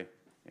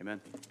Amen.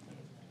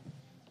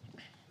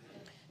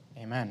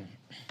 Amen.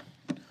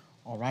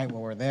 All right,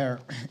 well, we're there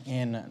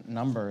in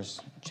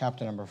Numbers,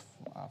 chapter number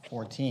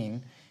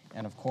 14.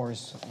 And of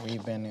course,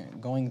 we've been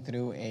going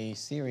through a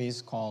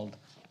series called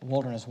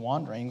Wilderness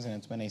Wanderings, and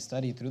it's been a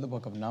study through the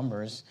book of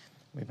Numbers.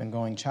 We've been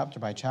going chapter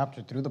by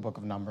chapter through the book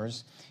of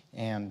Numbers.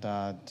 And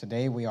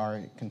today we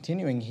are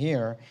continuing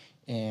here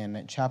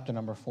in chapter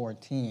number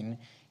 14.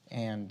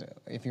 And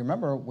if you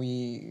remember,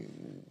 we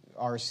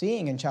are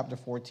seeing in chapter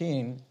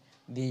 14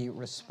 the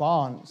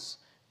response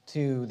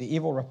to the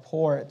evil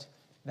report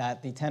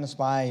that the 10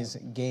 spies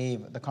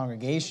gave the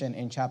congregation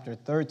in chapter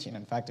 13.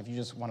 In fact, if you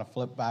just want to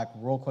flip back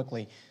real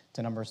quickly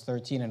to Numbers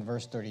 13 and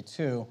verse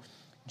 32,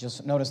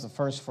 just notice the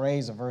first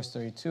phrase of verse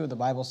 32. The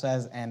Bible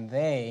says, "And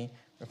they,"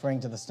 referring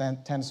to the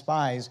 10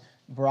 spies,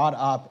 "brought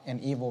up an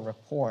evil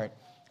report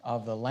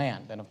of the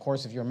land." And of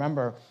course, if you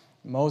remember,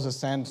 Moses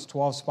sends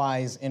 12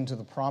 spies into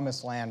the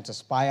promised land to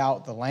spy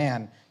out the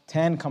land.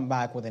 10 come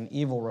back with an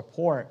evil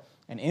report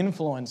and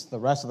influence the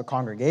rest of the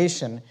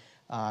congregation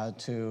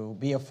to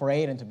be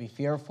afraid and to be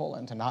fearful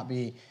and to not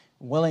be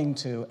willing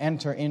to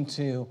enter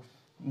into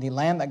the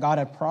land that God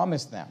had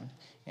promised them.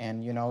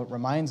 And, you know, it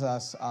reminds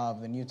us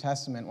of the New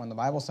Testament when the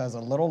Bible says, "A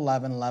little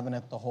leaven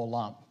leaveneth the whole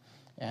lump."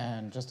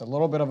 And just a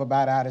little bit of a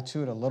bad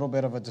attitude, a little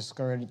bit of a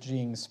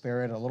discouraging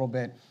spirit, a little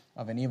bit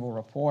of an evil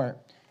report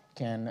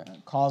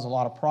can cause a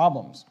lot of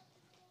problems.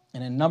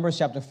 And in Numbers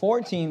chapter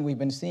 14, we've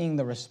been seeing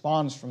the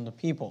response from the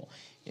people.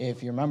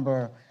 If you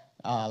remember,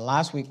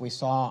 last week we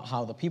saw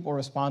how the people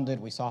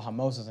responded. We saw how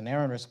Moses and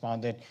Aaron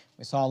responded.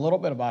 We saw a little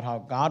bit about how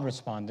God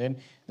responded.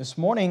 This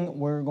morning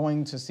we're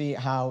going to see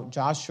how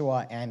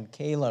Joshua and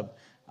Caleb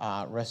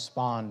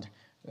respond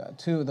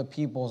to the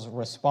people's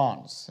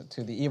response,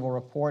 to the evil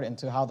report and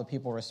to how the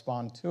people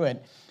respond to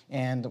it.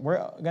 And we're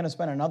going to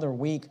spend another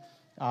week,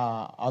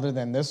 other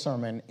than this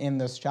sermon, in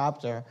this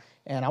chapter.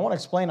 And I want to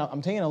explain,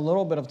 I'm taking a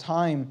little bit of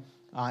time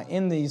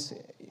in these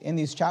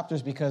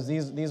chapters because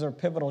these are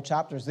pivotal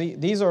chapters.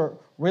 These are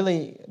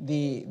really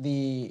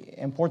the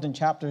important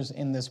chapters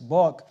in this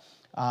book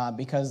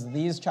because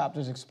these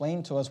chapters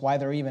explain to us why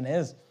there even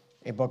is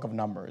a book of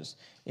Numbers.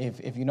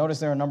 If you notice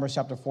there in Numbers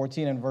chapter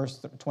 14 and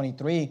verse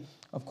 23,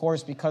 of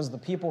course, because the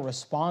people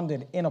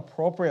responded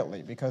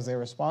inappropriately, because they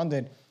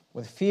responded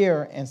with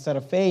fear instead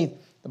of faith,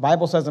 the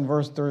Bible says in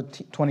verse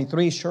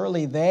 23,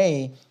 "Surely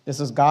they," this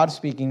is God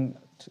speaking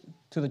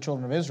to the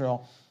children of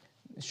Israel,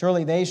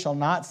 "surely they shall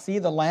not see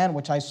the land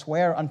which I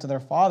swear unto their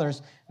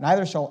fathers,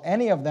 neither shall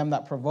any of them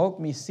that provoke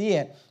me see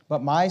it,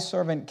 but my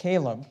servant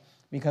Caleb,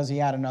 because he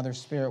had another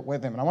spirit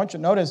with him." And I want you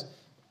to notice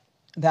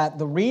that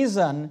the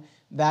reason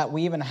that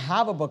we even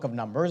have a book of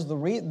Numbers,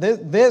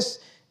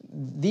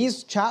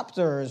 these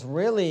chapters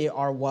really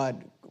are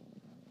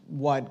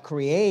what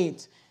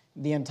create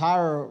the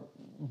entire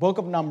book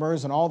of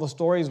Numbers and all the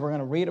stories we're going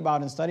to read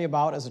about and study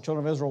about as the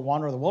children of Israel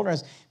wander the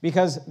wilderness,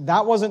 because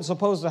that wasn't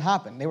supposed to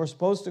happen. They were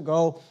supposed to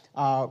go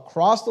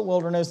cross the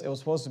wilderness. It was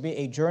supposed to be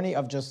a journey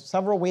of just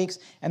several weeks,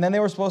 and then they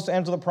were supposed to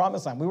enter the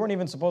promised land. We weren't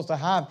even supposed to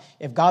have,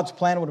 if God's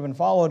plan would have been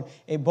followed,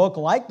 a book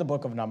like the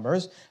book of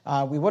Numbers.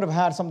 We would have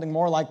had something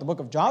more like the book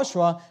of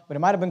Joshua, but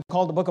it might have been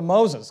called the book of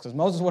Moses, because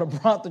Moses would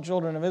have brought the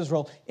children of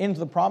Israel into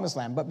the promised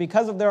land. But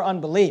because of their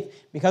unbelief,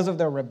 because of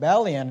their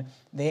rebellion,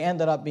 they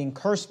ended up being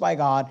cursed by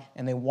God,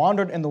 and they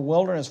wandered in the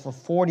wilderness for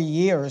 40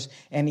 years.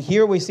 And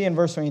here we see in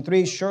verse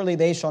 23, "Surely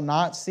they shall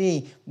not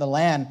see the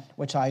land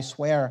which I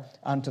swear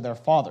unto their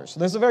fathers." So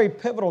this is a very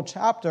pivotal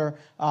chapter,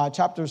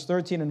 chapters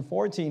 13 and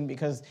 14,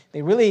 because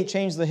they really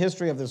changed the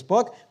history of this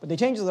book, but they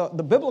changed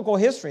the biblical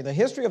history. The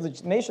history of the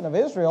nation of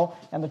Israel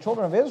and the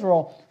children of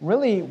Israel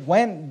really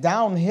went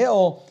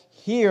downhill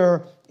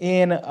here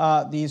in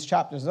these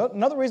chapters.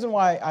 Another reason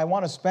why I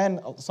want to spend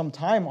some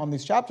time on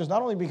these chapters,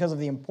 not only because of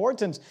the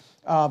importance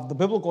of the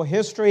biblical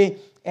history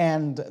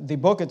and the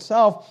book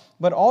itself,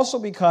 but also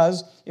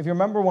because, if you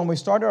remember when we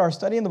started our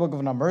study in the book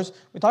of Numbers,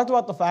 we talked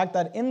about the fact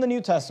that in the New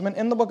Testament,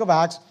 in the book of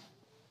Acts,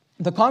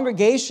 the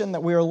congregation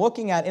that we are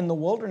looking at in the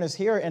wilderness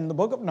here in the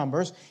book of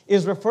Numbers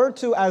is referred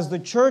to as the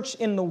church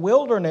in the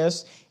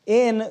wilderness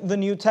in the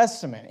New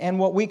Testament. And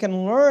what we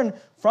can learn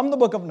from the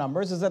book of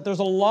Numbers is that there's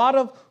a lot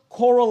of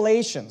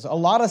correlations, a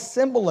lot of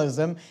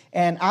symbolism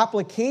and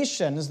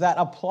applications that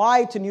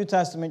apply to New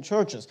Testament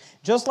churches.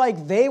 Just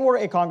like they were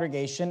a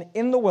congregation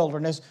in the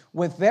wilderness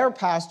with their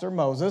pastor,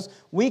 Moses,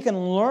 we can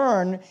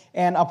learn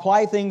and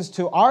apply things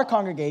to our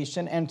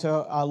congregation and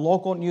to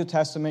local New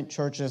Testament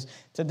churches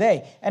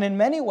today. And in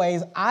many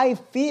ways, I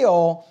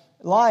feel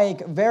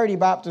like Verity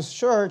Baptist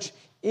Church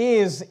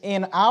is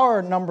in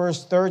our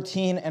Numbers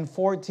 13 and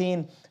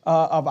 14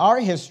 of our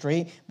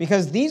history,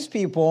 because these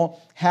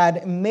people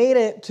had made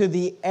it to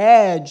the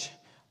edge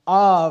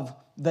of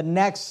the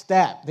next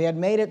step. They had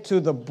made it to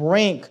the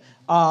brink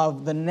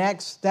of the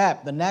next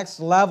step, the next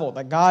level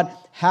that God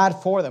had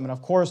for them. And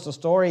of course, the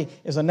story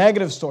is a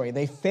negative story.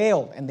 They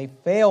failed, and they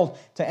failed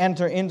to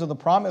enter into the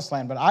promised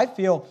land. But I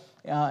feel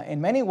in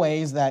many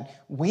ways that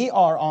we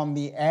are on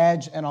the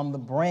edge and on the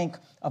brink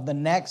of the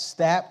next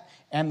step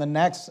and the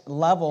next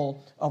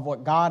level of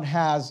what God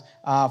has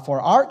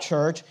for our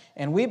church.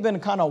 And we've been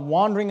kind of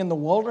wandering in the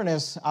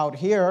wilderness out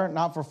here,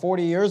 not for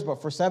 40 years,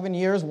 but for 7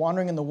 years,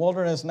 wandering in the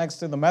wilderness next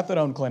to the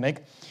methadone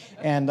clinic.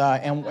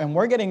 And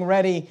we're getting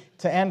ready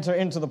to enter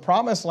into the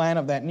promised land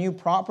of that new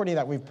property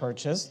that we've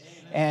purchased.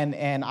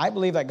 And I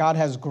believe that God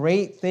has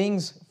great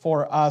things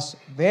for us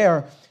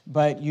there.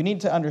 But you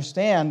need to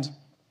understand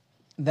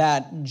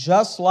that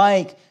just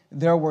like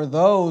there were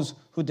those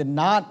who did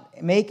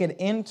not make it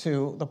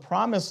into the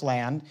promised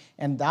land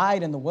and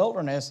died in the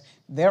wilderness,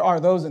 there are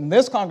those in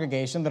this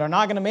congregation that are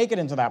not going to make it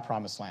into that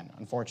promised land,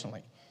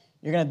 unfortunately.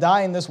 You're going to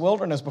die in this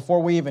wilderness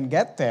before we even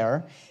get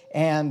there.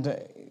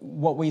 And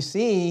what we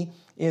see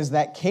is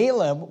that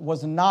Caleb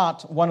was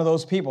not one of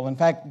those people. In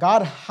fact,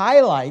 God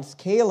highlights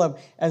Caleb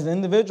as an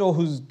individual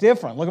who's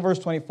different. Look at verse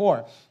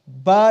 24.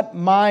 But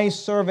my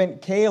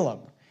servant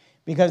Caleb,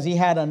 because he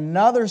had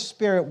another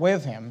spirit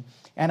with him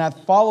and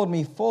hath followed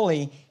me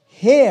fully,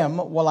 him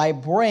will I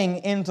bring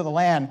into the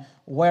land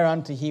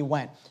whereunto he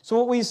went. So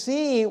what we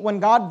see when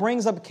God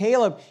brings up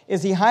Caleb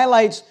is he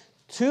highlights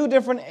two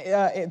different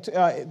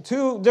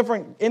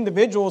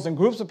individuals and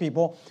groups of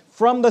people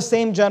from the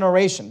same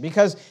generation.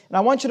 Because, and I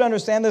want you to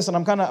understand this, and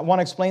I want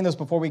to explain this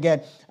before we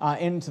get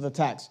into the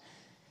text.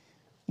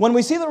 When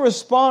we see the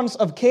response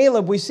of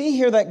Caleb, we see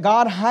here that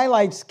God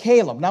highlights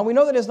Caleb. Now, we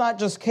know that it's not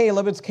just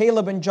Caleb, it's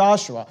Caleb and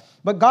Joshua.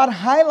 But God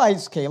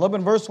highlights Caleb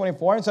in verse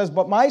 24 and says,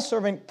 but my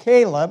servant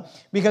Caleb,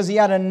 because he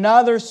had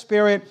another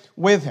spirit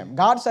with him.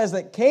 God says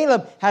that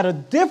Caleb had a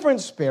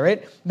different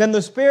spirit than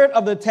the spirit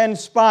of the 10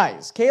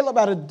 spies. Caleb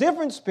had a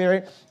different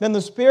spirit than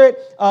the spirit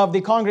of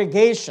the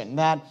congregation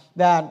that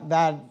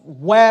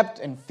wept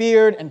and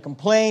feared and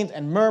complained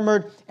and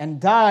murmured and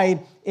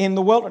died in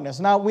the wilderness.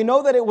 Now, we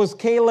know that it was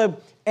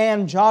Caleb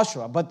and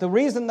Joshua. But the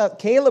reason that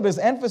Caleb is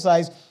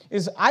emphasized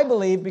is, I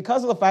believe,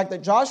 because of the fact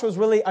that Joshua is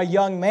really a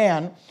young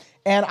man.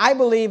 And I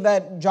believe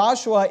that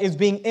Joshua is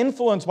being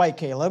influenced by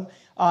Caleb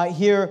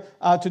here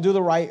to do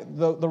the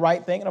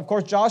right thing. And of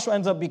course, Joshua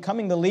ends up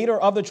becoming the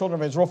leader of the children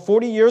of Israel.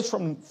 40 years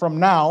from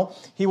now,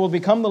 he will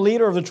become the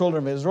leader of the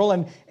children of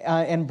Israel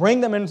and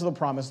bring them into the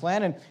promised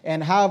land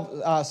and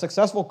have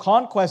successful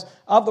conquest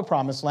of the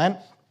promised land.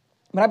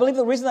 But I believe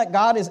the reason that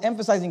God is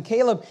emphasizing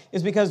Caleb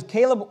is because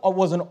Caleb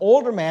was an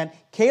older man.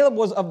 Caleb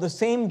was of the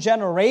same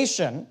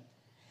generation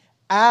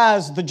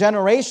as the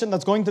generation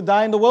that's going to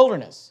die in the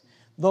wilderness.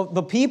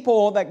 The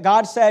people that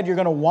God said you're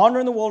going to wander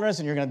in the wilderness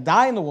and you're going to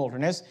die in the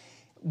wilderness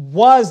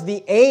was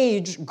the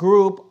age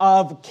group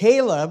of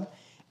Caleb.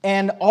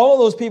 And all of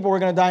those people were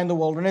going to die in the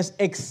wilderness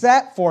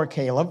except for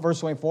Caleb, verse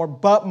 24,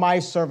 but my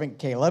servant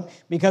Caleb,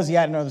 because he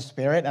had another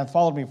spirit and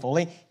followed me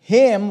fully,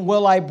 him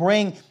will I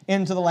bring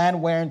into the land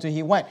whereunto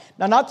he went.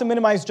 Now, not to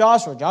minimize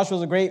Joshua. Joshua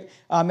was a great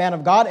man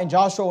of God, and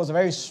Joshua was a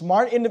very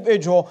smart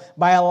individual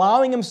by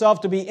allowing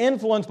himself to be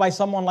influenced by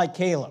someone like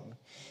Caleb.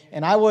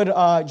 And I would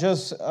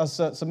just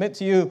submit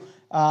to you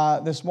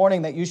this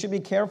morning that you should be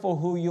careful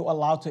who you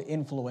allow to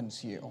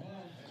influence you.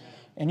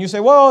 And you say,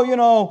 well,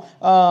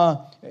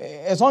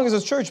 as long as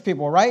it's church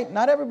people, right?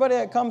 Not everybody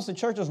that comes to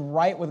church is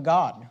right with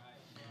God.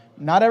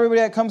 Not everybody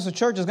that comes to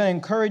church is going to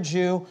encourage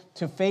you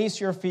to face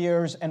your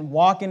fears and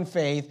walk in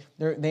faith.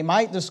 They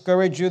might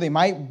discourage you. They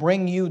might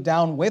bring you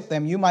down with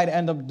them. You might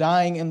end up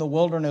dying in the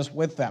wilderness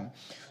with them.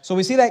 So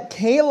we see that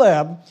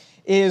Caleb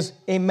is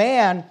a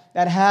man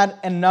that had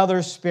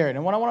another spirit.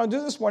 And what I want to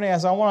do this morning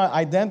is I want to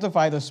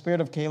identify the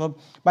spirit of Caleb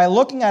by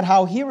looking at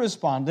how he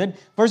responded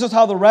versus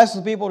how the rest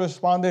of the people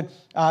responded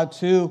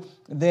to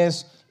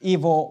this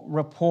evil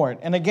report.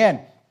 And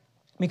again,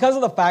 because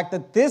of the fact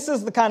that this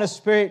is the kind of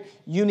spirit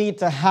you need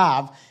to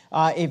have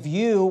if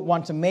you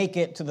want to make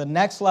it to the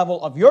next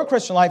level of your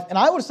Christian life. And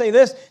I would say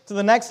this, to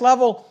the next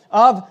level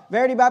of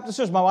Verity Baptist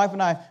Church. My wife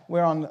and I, we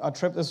were on a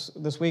trip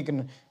this week,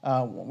 and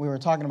we were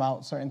talking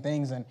about certain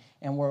things, and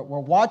we're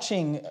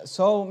watching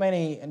so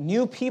many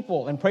new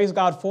people, and praise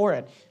God for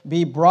it,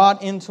 be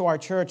brought into our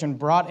church and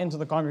brought into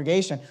the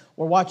congregation.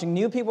 We're watching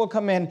new people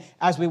come in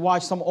as we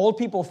watch some old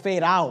people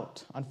fade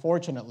out,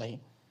 unfortunately.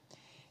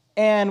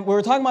 And we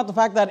were talking about the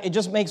fact that it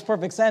just makes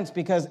perfect sense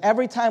because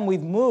every time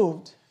we've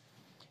moved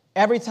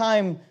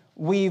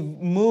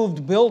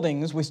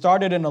buildings, we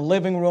started in a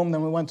living room,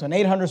 then we went to an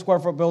 800 square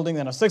foot building,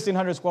 then a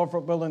 1,600 square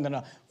foot building, then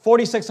a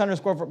 4,600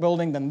 square foot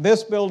building, then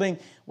this building,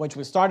 which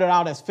we started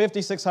out as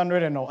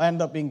 5,600 and it'll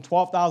end up being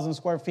 12,000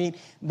 square feet,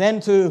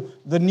 then to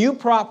the new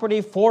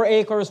property, 4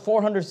 acres,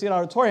 400 seat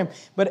auditorium.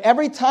 But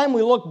every time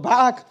we look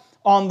back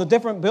on the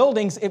different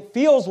buildings, it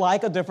feels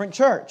like a different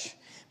church.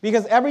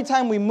 Because every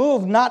time we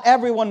move, not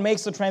everyone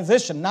makes the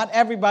transition. Not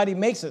everybody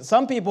makes it.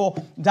 Some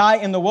people die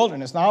in the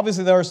wilderness. Now,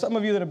 obviously, there are some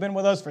of you that have been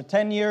with us for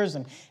 10 years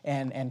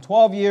and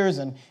 12 years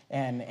and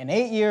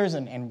 8 years,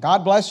 and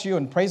God bless you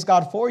and praise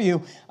God for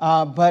you.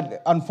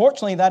 But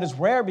unfortunately, that is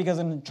rare because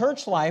in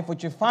church life,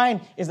 what you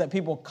find is that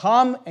people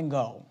come and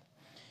go.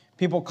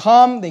 People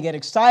come, they get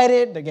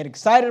excited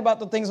about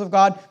the things of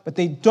God, but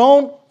they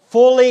don't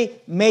fully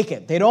make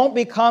it. They don't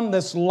become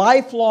this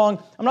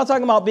lifelong, I'm not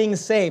talking about being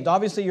saved.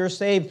 Obviously, you're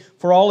saved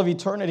for all of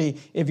eternity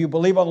if you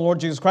believe on the Lord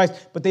Jesus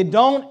Christ, but they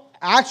don't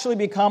actually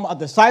become a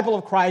disciple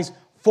of Christ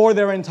for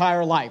their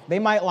entire life. They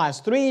might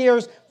last 3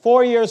 years,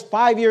 4 years,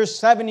 5 years,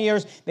 7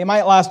 years. They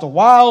might last a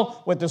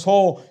while with this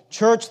whole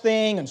church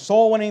thing and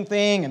soul winning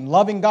thing and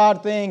loving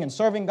God thing and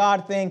serving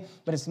God thing,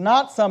 but it's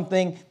not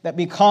something that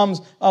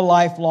becomes a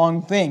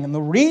lifelong thing. And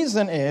the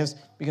reason is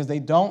because they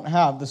don't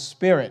have the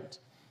spirit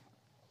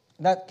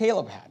that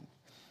Caleb had.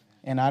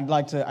 And I'd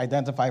like to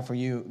identify for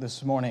you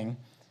this morning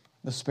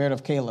the spirit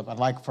of Caleb. I'd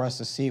like for us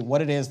to see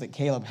what it is that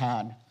Caleb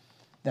had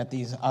that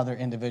these other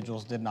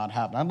individuals did not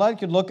have. And I'd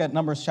like you to look at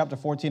Numbers chapter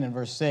 14 and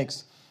verse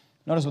 6.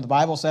 Notice what the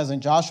Bible says, "And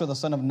Joshua the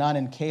son of Nun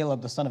and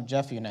Caleb the son of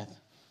Jephunneh,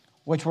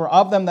 which were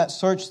of them that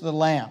searched the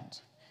land."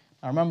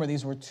 Now remember,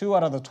 these were 2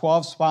 out of the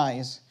 12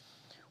 spies.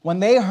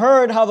 When they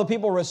heard how the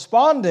people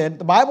responded,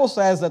 the Bible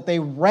says that they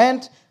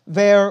rent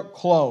their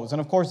clothes. And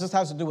of course, this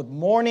has to do with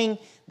mourning.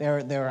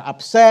 They're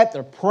upset,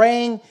 they're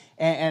praying,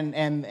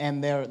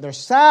 and they're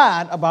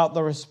sad about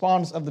the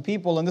response of the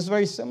people. And this is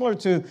very similar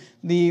to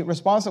the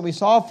response that we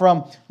saw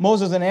from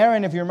Moses and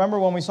Aaron. If you remember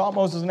when we saw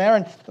Moses and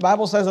Aaron, the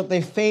Bible says that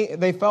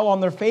they fell on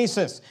their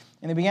faces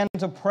and they began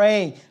to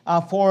pray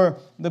for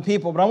the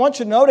people. But I want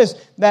you to notice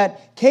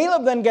that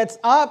Caleb then gets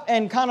up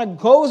and kind of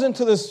goes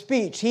into the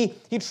speech.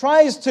 He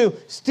tries to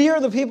steer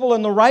the people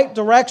in the right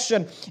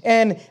direction.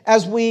 And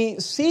as we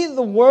see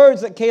the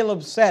words that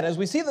Caleb said, as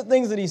we see the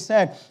things that he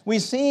said, we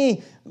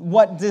see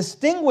what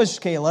distinguished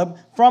Caleb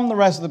from the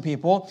rest of the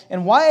people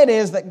and why it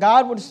is that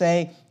God would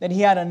say that he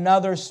had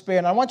another spirit.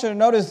 And I want you to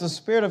notice the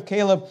spirit of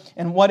Caleb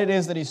and what it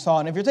is that he saw.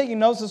 And if you're taking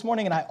notes this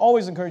morning, and I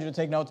always encourage you to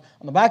take notes,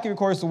 on the back of your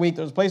course of the week,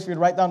 there's a place for you to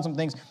write down some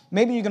things.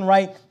 Maybe you can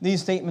write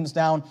these statements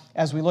down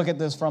as we look at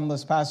this from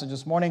this passage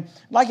this morning.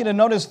 I'd like you to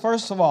notice,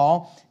 first of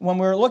all, when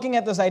we're looking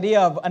at this idea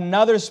of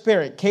another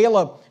spirit,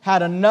 Caleb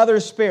had another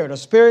spirit, a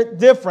spirit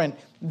different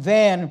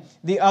than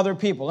the other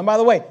people. And by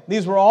the way,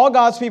 these were all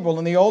God's people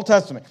in the Old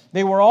Testament.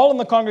 They were all in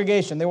the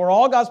congregation. They were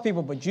all God's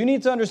people. But you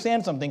need to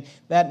understand something,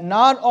 that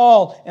not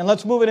all, and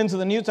let's move it into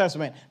the New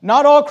Testament,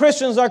 not all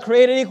Christians are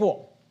created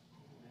equal.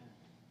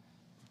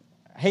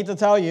 I hate to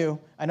tell you,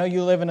 I know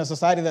you live in a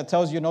society that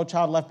tells you no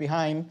child left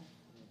behind,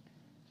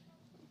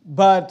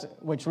 but,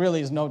 which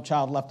really is no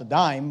child left a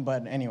dime,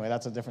 but anyway,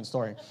 that's a different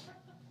story.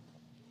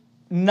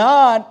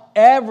 Not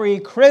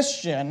every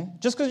Christian,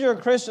 just because you're a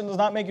Christian does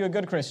not make you a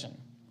good Christian.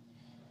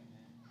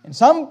 And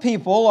some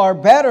people are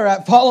better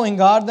at following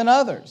God than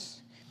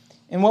others.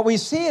 And what we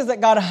see is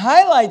that God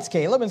highlights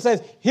Caleb and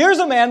says, here's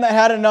a man that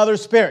had another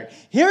spirit.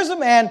 Here's a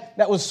man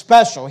that was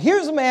special.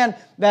 Here's a man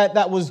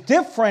that was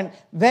different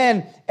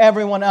than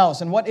everyone else.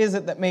 And what is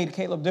it that made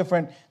Caleb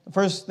different? The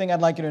first thing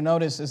I'd like you to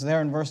notice is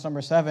there in verse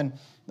number 7.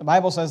 The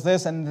Bible says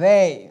this, and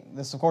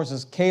this of course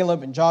is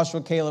Caleb and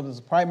Joshua. Caleb is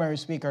the primary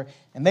speaker.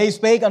 And they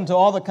spake unto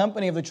all the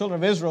company of the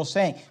children of Israel,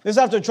 saying, this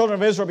after the children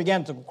of Israel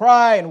began to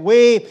cry and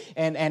weep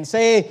and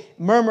say,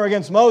 murmur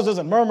against Moses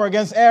and murmur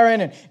against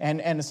Aaron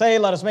and say,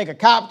 let us make a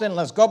captain,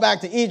 let's go back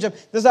to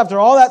Egypt. This after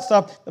all that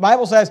stuff, the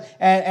Bible says,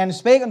 and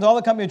spake unto all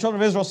the company of the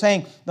children of Israel,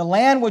 saying, the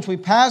land which we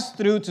passed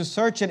through to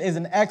search it is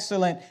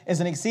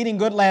an exceeding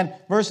good land.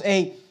 Verse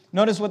 8.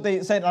 Notice what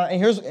they said,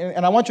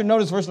 and I want you to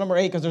notice verse number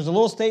 8, because there's a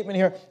little statement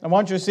here. I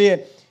want you to see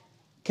it.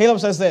 Caleb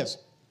says this,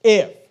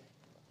 if.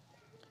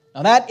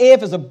 Now that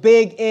if is a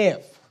big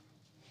if.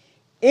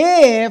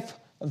 If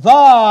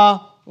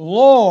the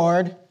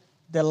Lord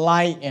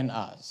delight in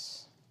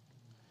us,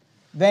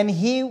 then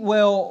he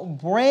will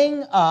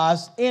bring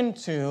us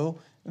into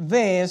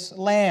this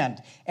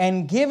land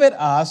and give it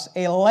us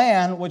a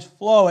land which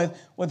floweth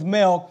with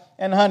milk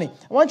and honey.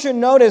 I want you to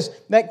notice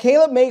that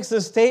Caleb makes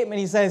this statement.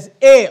 He says,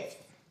 if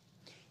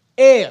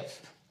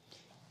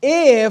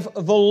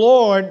the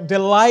Lord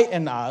delight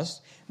in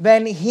us,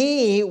 then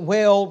he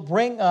will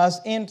bring us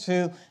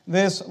into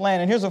this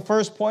land. And here's the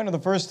first point of the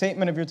first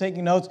statement if you're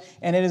taking notes,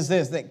 and it is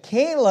this, that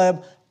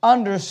Caleb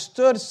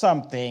understood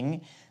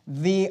something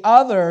the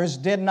others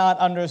did not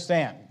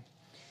understand.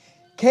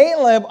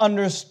 Caleb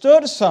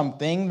understood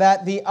something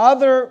that the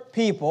other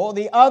people,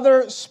 the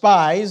other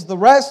spies, the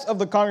rest of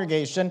the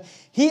congregation,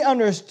 he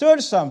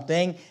understood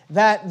something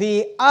that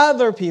the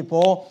other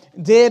people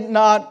did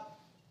not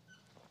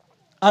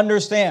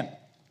understand.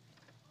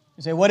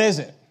 You say, what is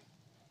it?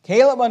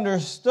 Caleb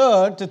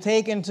understood to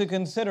take into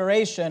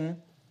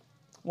consideration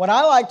what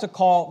I like to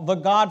call the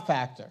God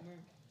factor.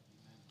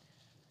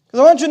 Because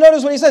I want you to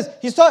notice what he says.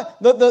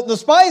 The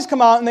spies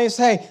come out and they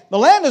say, the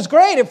land is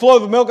great, it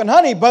flows with milk and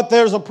honey, but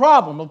there's a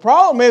problem. The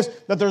problem is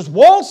that there's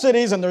walled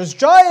cities and there's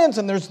giants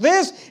and there's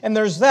this and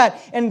there's that.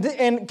 And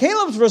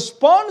Caleb's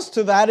response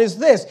to that is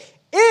this,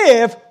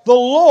 if the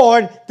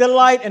Lord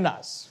delight in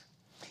us.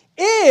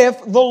 If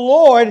the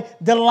Lord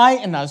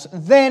delight in us,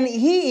 then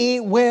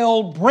he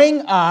will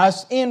bring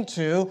us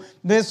into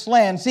this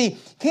land. See,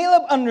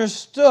 Caleb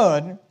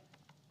understood,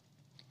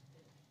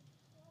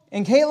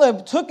 and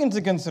Caleb took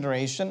into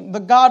consideration the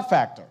God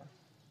factor.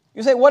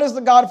 You say, what is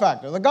the God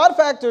factor? The God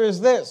factor is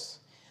this,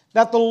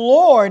 that the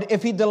Lord,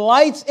 if he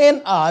delights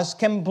in us,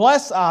 can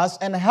bless us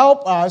and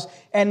help us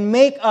and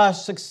make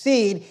us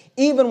succeed,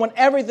 even when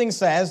everything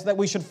says that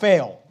we should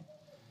fail.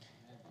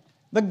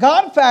 The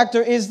God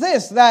factor is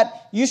this,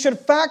 that you should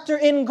factor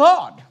in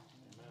God.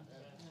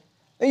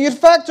 You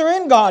factor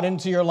in God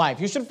into your life.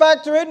 You should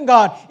factor in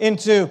God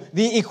into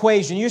the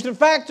equation. You should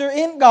factor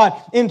in God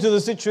into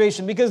the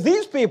situation. Because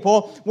these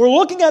people were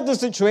looking at the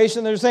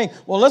situation. They're saying,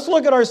 well, let's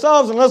look at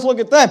ourselves and let's look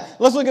at them.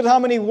 Let's look at how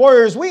many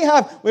warriors we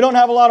have. We don't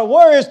have a lot of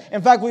warriors.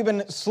 In fact, we've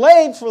been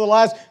slaves for the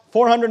last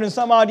 400 and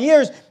some odd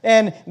years,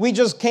 and we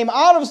just came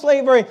out of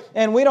slavery,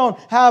 and we don't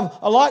have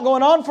a lot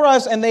going on for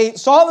us. And they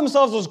saw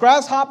themselves as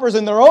grasshoppers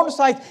in their own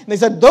sight, and they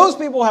said, those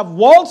people have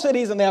walled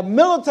cities, and they have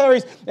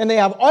militaries, and they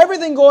have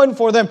everything going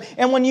for them.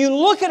 And when you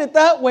look at it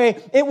that way,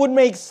 it would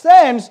make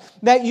sense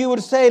that you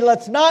would say,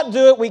 let's not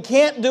do it, we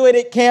can't do it,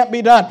 it can't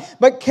be done.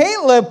 But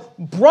Caleb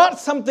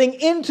brought something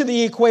into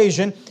the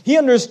equation. He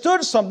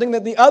understood something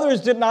that the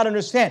others did not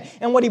understand.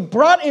 And what he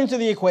brought into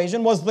the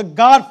equation was the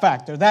God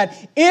factor,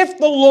 that if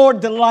the Lord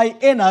delights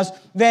in us,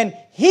 then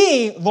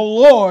He, the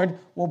Lord,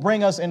 will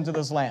bring us into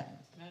this land.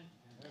 Amen.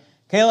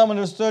 Caleb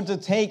understood to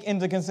take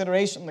into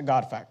consideration the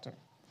God factor.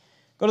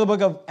 Go to the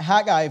book of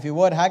Haggai, if you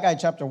would. Haggai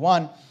chapter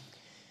 1.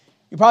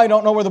 You probably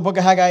don't know where the book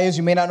of Haggai is.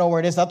 You may not know where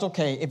it is. That's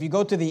okay. If you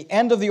go to the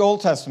end of the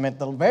Old Testament,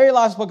 the very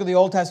last book of the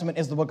Old Testament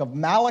is the book of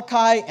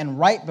Malachi. And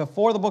right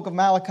before the book of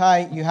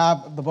Malachi, you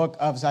have the book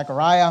of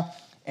Zechariah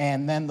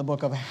and then the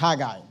book of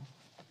Haggai.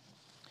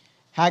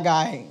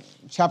 Haggai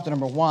chapter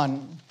number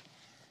 1.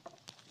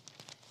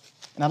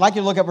 And I'd like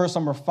you to look at verse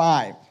number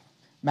 5.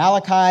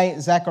 Malachi,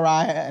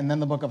 Zechariah, and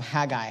then the book of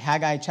Haggai.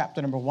 Haggai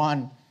chapter number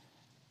 1.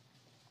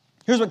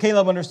 Here's what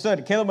Caleb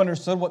understood. Caleb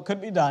understood what could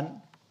be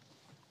done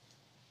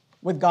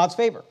with God's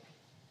favor.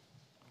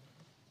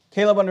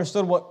 Caleb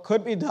understood what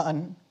could be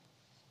done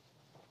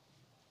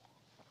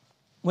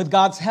with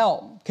God's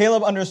help.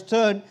 Caleb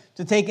understood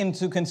to take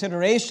into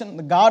consideration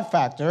the God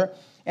factor,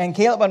 and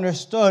Caleb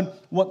understood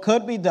what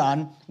could be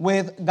done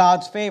with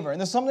God's favor. And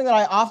this is something that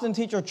I often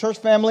teach our church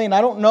family, and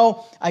I don't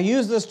know, I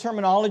use this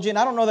terminology, and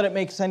I don't know that it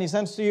makes any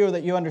sense to you or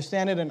that you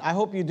understand it, and I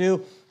hope you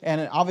do.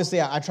 And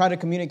obviously, I try to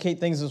communicate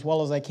things as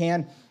well as I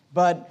can.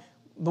 But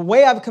the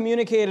way I've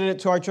communicated it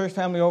to our church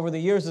family over the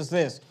years is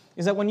this,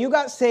 is that when you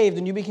got saved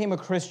and you became a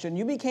Christian,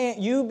 you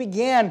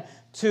began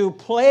to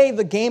play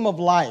the game of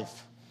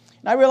life.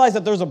 And I realize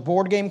that there's a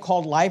board game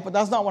called life, but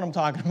that's not what I'm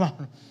talking about.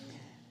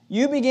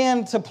 You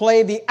began to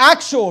play the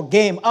actual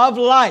game of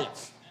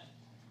life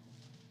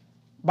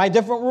by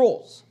different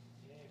rules.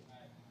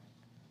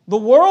 The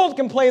world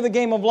can play the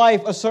game of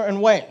life a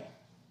certain way.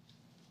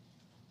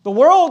 The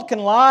world can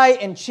lie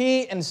and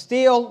cheat and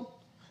steal.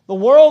 The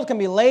world can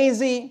be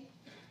lazy.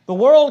 The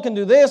world can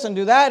do this and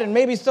do that and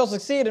maybe still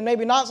succeed and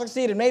maybe not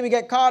succeed and maybe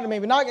get caught and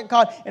maybe not get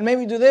caught and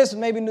maybe do this and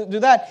maybe do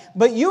that.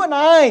 But you and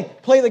I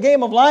play the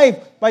game of life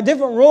by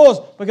different rules,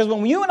 because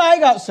when you and I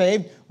got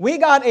saved, we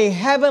got a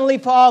heavenly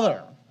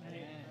Father.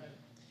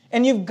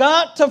 And you've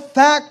got to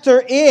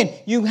factor in.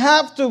 You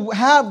have to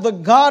have the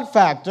God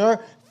factor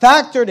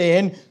factored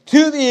in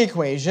to the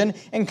equation.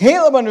 And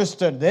Caleb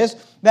understood this,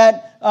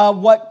 that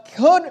what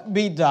could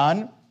be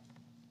done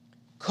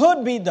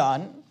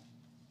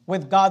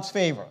with God's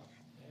favor.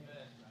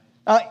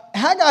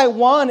 Haggai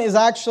 1 is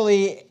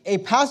actually a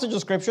passage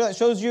of Scripture that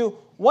shows you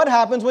what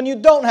happens when you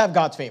don't have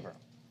God's favor.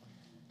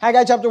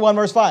 Haggai chapter 1,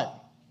 verse 5.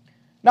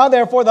 Now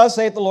therefore, thus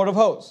saith the Lord of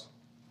hosts,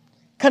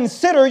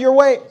 consider your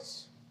ways.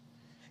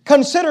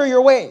 Consider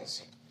your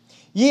ways.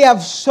 Ye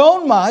have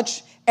sown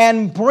much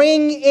and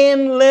bring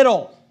in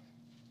little.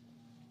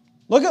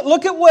 Look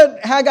at what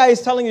Haggai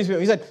is telling these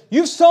people. He said,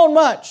 you've sown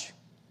much.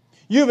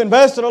 You've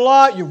invested a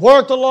lot. You've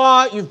worked a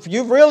lot.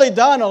 You've really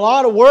done a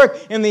lot of work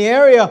in the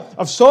area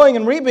of sowing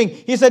and reaping.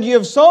 He said, you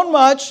have sown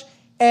much,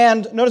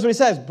 and notice what he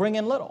says, bring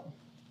in little.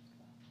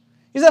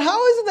 He said,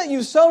 how is it that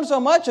you've sown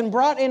so much and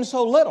brought in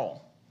so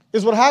little?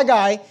 Is what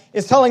Haggai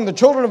is telling the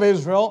children of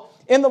Israel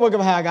in the book of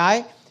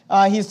Haggai.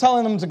 He's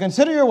telling them to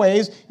consider your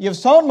ways. You have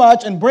sown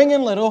much and bring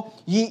in little.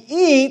 Ye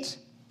eat.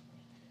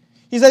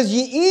 He says,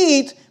 ye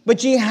eat,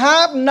 but ye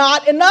have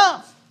not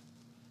enough.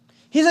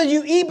 He said,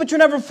 you eat, but you're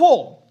never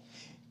full.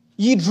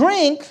 Ye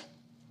drink,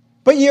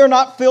 but ye are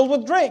not filled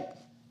with drink.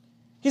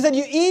 He said,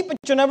 you eat, but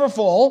you're never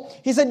full.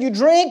 He said, you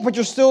drink, but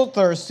you're still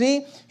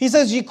thirsty. He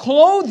says, ye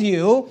clothe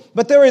you,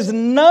 but there is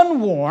none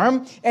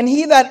warm. And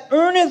he that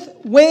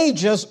earneth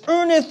wages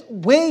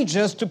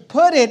to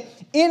put it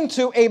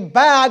into a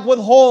bag with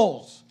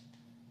holes.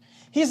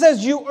 He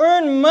says, you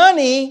earn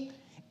money,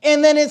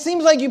 and then it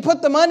seems like you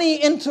put the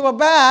money into a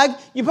bag,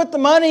 you put the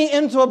money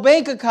into a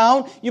bank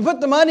account, you put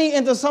the money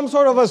into some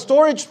sort of a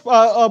storage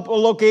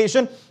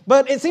location,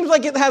 but it seems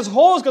like it has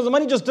holes because the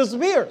money just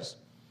disappears.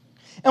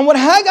 And what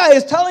Haggai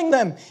is telling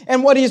them,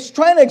 and what he's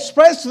trying to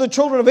express to the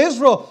children of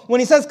Israel when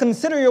he says,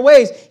 consider your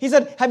ways, he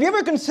said, have you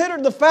ever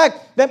considered the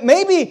fact that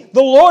maybe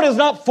the Lord is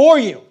not for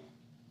you?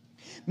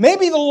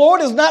 Maybe the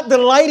Lord is not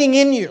delighting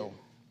in you.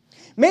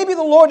 Maybe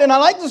the Lord, and I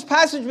like this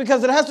passage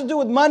because it has to do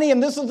with money,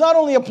 and this does not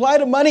only apply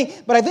to money,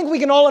 but I think we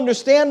can all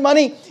understand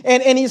money.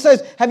 And he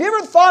says, have you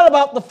ever thought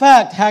about the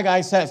fact,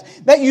 Haggai says,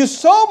 that you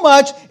sow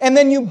much and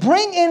then you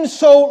bring in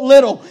so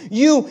little?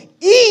 You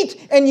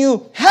eat and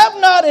you have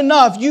not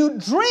enough. You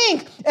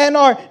drink and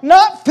are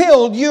not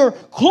filled. You're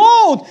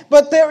clothed,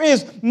 but there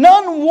is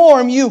none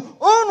warm. You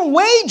earn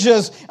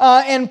wages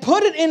and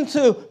put it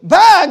into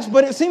bags,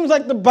 but it seems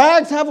like the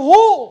bags have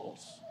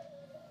holes.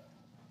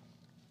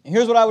 And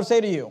here's what I would say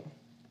to you.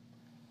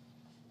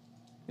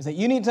 Is that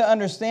you need to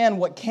understand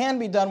what can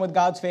be done with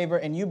God's favor,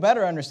 and you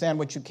better understand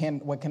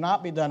what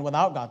cannot be done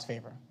without God's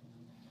favor.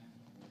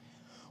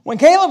 When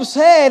Caleb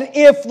said,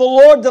 if the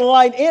Lord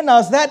delight in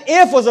us, that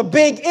if was a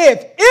big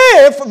if.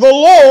 If the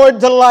Lord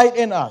delight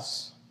in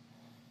us.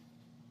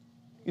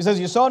 He says,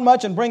 you sow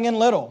much and bring in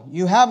little.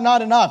 You have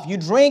not enough. You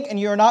drink and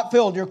you are not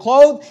filled. You're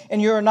clothed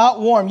and you are not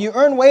warm. You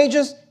earn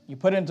wages, you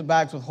put it into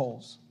bags with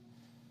holes.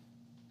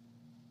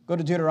 Go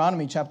to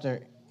Deuteronomy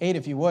chapter 8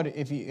 if you would.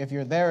 If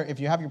you're there, if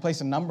you have your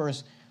place in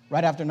Numbers,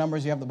 right after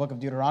Numbers, you have the book of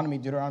Deuteronomy,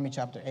 Deuteronomy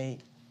chapter 8.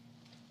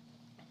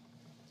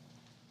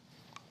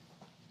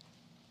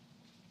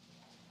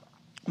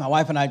 My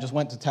wife and I just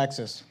went to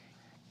Texas.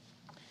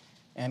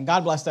 And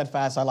God bless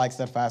Steadfast. I like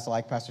Steadfast. I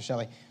like Pastor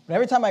Shelley. But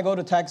every time I go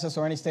to Texas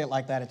or any state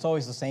like that, it's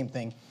always the same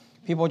thing.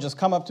 People just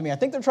come up to me. I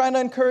think they're trying to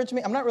encourage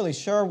me. I'm not really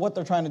sure what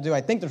they're trying to do.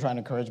 I think they're trying to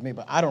encourage me,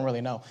 but I don't really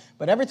know.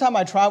 But every time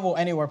I travel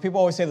anywhere, people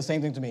always say the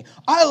same thing to me.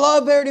 I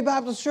love Verity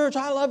Baptist Church.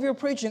 I love your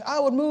preaching. I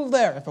would move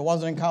there if it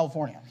wasn't in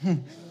California.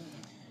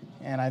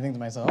 And I think to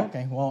myself,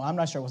 okay, well, I'm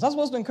not sure. Was that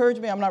supposed to encourage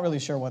me? I'm not really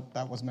sure what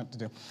that was meant to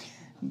do.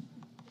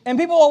 And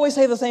people always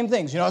say the same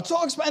things. It's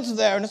so expensive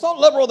there, and it's so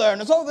liberal there,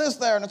 and it's all this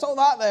there, and it's all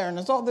that there, and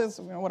it's all this,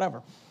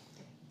 whatever.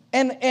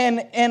 And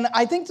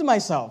I think to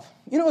myself,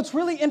 it's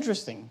really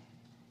interesting.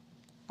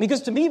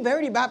 Because to me,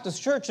 Verity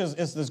Baptist Church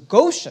is this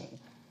Goshen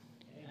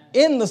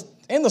in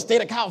the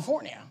state of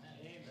California.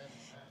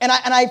 And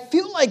I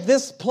feel like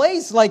this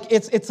place,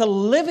 it's a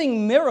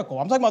living miracle.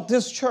 I'm talking about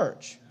this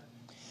church.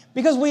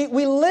 Because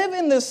we live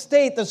in this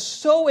state that's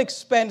so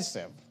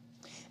expensive.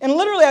 And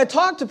literally, I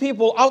talk to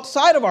people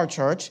outside of our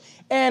church,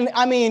 and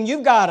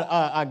you've got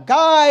a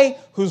guy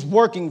who's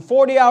working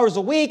 40 hours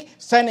a week,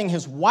 sending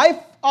his wife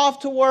off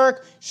to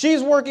work.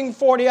 She's working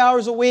 40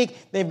 hours a week.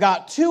 They've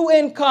got 2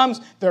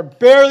 incomes. They're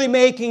barely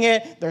making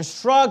it. They're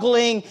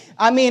struggling.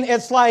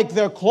 It's like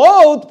they're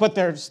clothed, but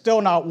they're still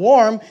not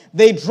warm.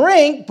 They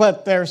drink,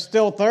 but they're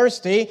still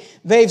thirsty.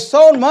 They've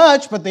sown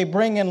much, but they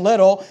bring in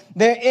little.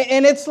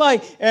 It's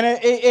like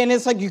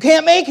you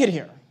can't make it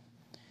here.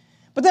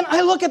 But then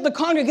I look at the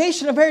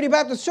congregation of Verity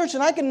Baptist Church,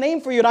 and I can name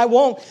for you, and I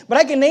won't, but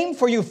I can name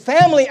for you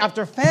family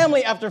after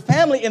family after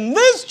family in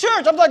this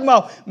church. I'm talking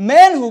about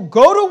men who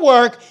go to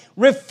work,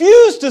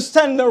 refuse to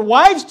send their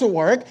wives to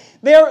work.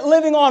 They're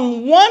living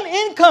on 1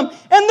 income,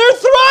 and they're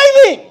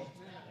thriving.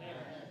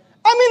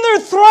 They're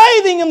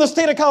thriving in the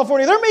state of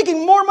California. They're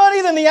making more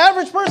money than the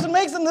average person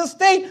makes in this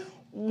state,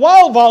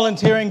 while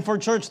volunteering for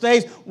church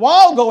days,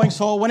 while going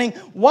soul winning,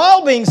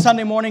 while being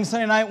Sunday morning,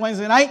 Sunday night,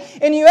 Wednesday night.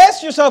 And you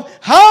ask yourself,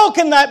 how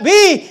can that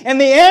be?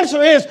 And the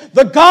answer is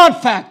the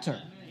God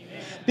factor.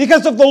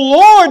 Because if the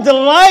Lord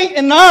delight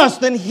in us,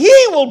 then He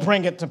will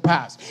bring it to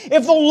pass.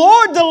 If the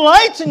Lord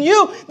delights in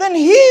you, then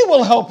He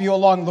will help you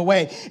along the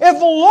way. If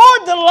the Lord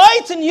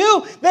delights in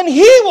you, then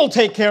He will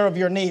take care of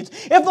your needs.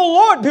 If the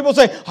Lord, people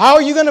say, how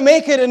are you going to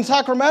make it in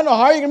Sacramento?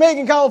 How are you going to make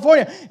it in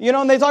California?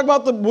 And they talk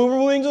about the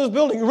wings of this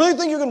building. You really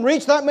think you can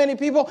reach that many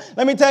people?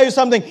 Let me tell you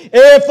something.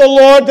 If the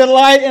Lord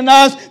delight in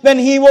us, then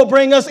He will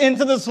bring us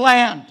into this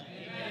land.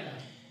 Amen.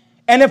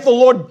 And if the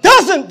Lord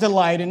doesn't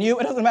delight in you,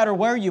 it doesn't matter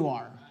where you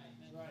are.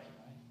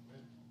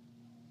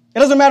 It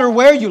doesn't matter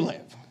where you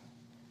live.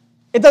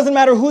 It doesn't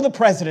matter who the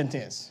president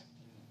is.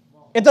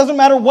 It doesn't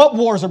matter what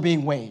wars are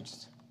being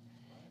waged.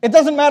 It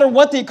doesn't matter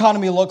what the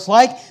economy looks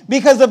like,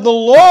 because if the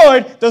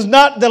Lord does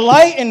not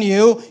delight in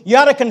you, you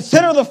ought to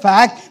consider the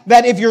fact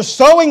that if you're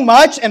sowing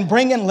much and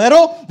bring in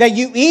little, that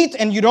you eat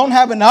and you don't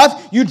have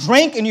enough, you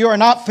drink and you are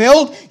not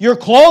filled, you're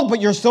clothed but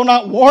you're still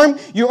not warm,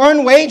 you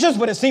earn wages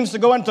but it seems to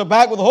go into a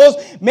bag with holes,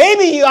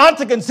 maybe you ought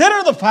to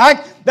consider the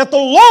fact that the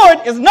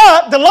Lord is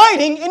not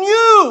delighting in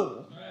you.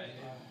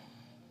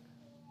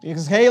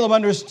 Because Caleb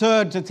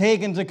understood to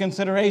take into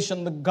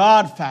consideration the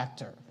God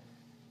factor.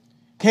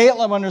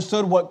 Caleb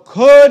understood what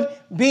could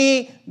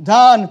be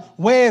done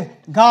with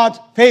God's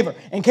favor.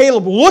 And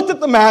Caleb looked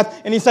at the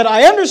math and he said,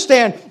 I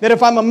understand that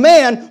if I'm a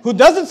man who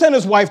doesn't send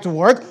his wife to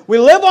work, we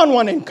live on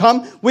 1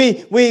 income,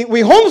 we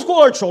homeschool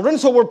our children,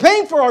 so we're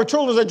paying for our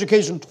children's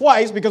education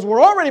twice because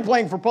we're already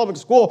paying for public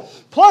school,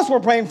 plus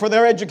we're paying for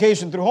their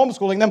education through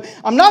homeschooling them.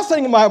 I'm not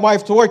sending my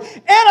wife to work,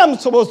 and I'm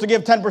supposed to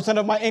give 10%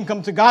 of my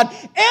income to God,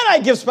 and I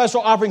give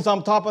special offerings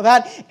on top of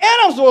that, and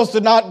I'm supposed to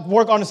not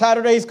work on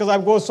Saturdays because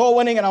I go soul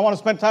winning and I want to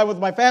spend time with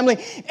my family,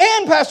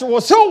 and Pastor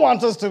still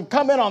wants us to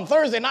come in on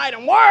Thursday night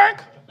and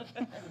work.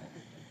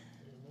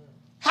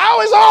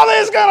 How is all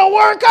this going to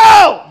work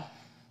out?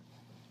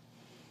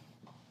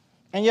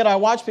 And yet I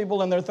watch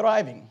people and they're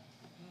thriving.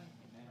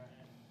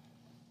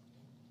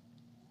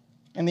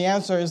 And the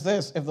answer is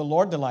this: if the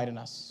Lord delight in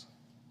us,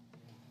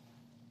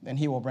 then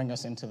he will bring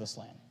us into this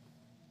land.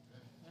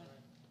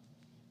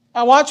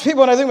 I watch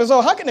people and I think,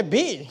 so how can it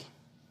be?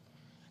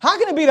 How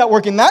can it be that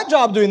working that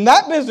job, doing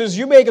that business,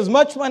 you make as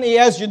much money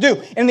as you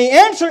do? And the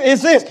answer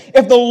is this: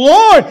 if the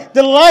Lord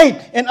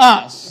delight in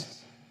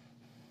us,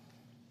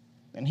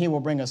 then he will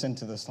bring us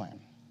into this land.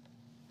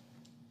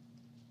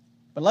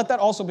 But let that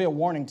also be a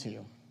warning to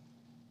you.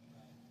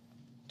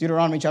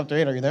 Deuteronomy chapter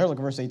 8, are you there? Look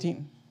at verse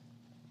 18.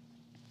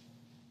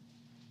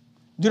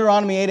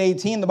 Deuteronomy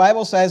 8:18, the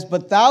Bible says,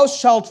 but thou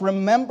shalt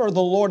remember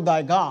the Lord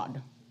thy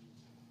God.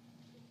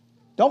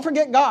 Don't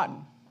forget God.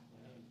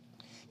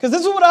 Because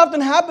this is what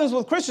often happens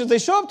with Christians. They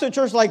show up to a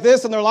church like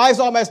this and their lives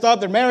all messed up,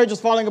 their marriage is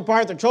falling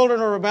apart, their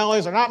children are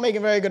rebellious, they're not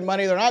making very good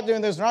money, they're not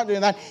doing this, they're not doing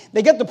that.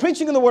 They get the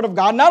preaching of the Word of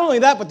God. Not only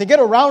that, but they get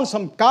around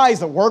some guys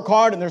that work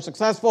hard and they're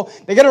successful.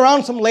 They get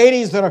around some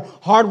ladies that are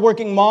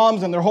hardworking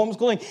moms and they're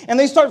homeschooling. And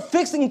they start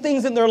fixing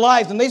things in their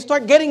lives and they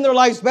start getting their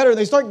lives better.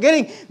 They start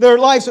getting their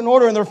lives in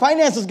order and their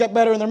finances get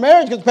better and their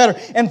marriage gets better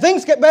and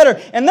things get better.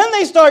 And then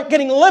they start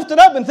getting lifted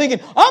up and thinking,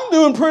 I'm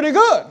doing pretty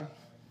good.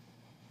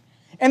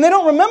 And they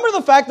don't remember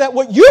the fact that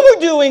what you were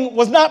doing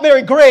was not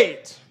very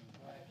great.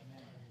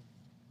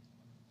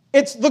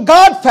 It's the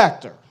God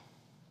factor.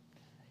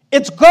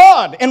 It's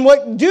God. And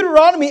what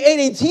Deuteronomy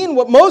 8:18,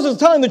 what Moses is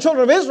telling the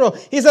children of Israel,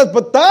 he says,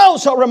 but thou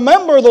shalt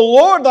remember the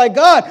Lord thy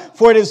God,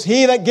 for it is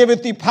he that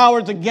giveth thee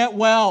power to get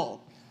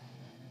well,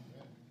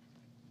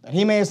 that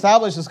he may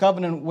establish his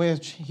covenant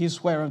which he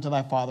sware unto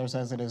thy fathers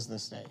as it is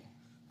this day.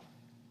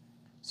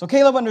 So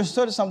Caleb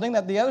understood something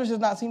that the others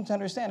did not seem to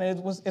understand,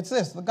 and it's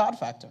this, the God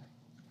factor.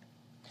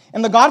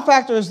 And the God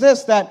factor is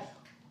this, that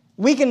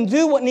we can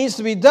do what needs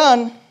to be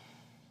done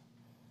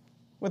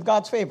with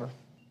God's favor.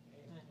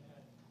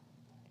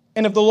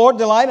 And if the Lord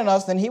delight in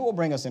us, then he will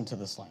bring us into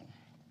this land.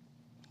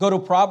 Go to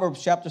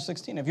Proverbs chapter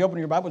 16. If you open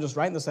your Bible, just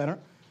right in the center.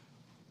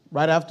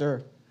 Right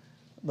after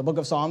the book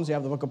of Psalms, you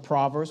have the book of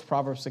Proverbs,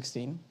 Proverbs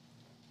 16.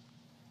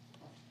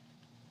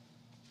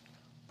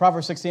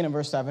 Proverbs 16 and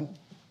verse 7.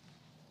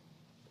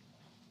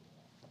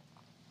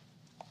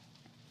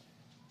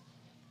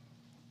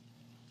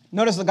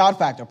 Notice the God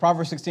factor,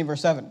 Proverbs 16,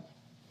 verse 7.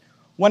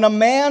 When a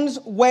man's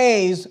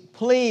ways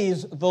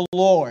please the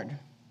Lord,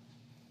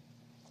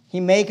 he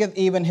maketh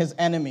even his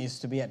enemies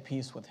to be at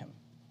peace with him.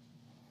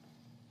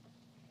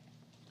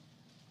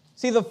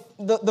 See, the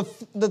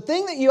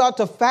thing that you ought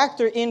to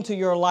factor into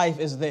your life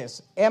is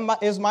this.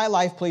 Is my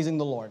life pleasing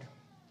the Lord?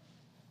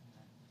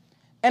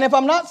 And if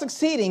I'm not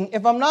succeeding,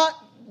 if I'm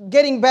not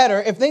getting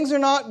better, if things are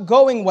not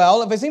going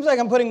well, if it seems like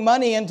I'm putting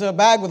money into a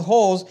bag with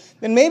holes,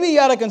 then maybe you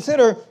ought to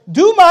consider,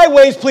 do my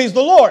ways please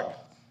the Lord?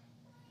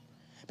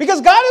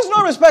 Because God is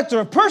no respecter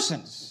of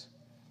persons.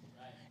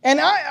 And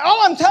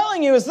all I'm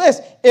telling you is this,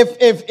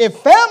 if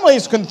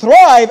families can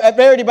thrive at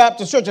Verity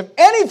Baptist Church, if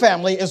any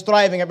family is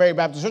thriving at Verity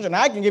Baptist Church, and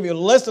I can give you a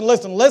list and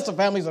list and list of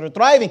families that are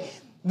thriving,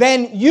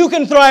 then you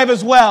can thrive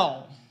as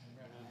well.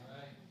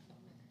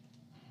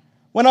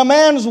 When a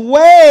man's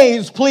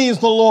ways please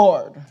the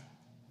Lord,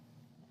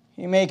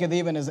 he maketh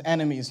even his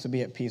enemies to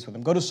be at peace with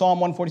him. Go to Psalm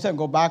 147.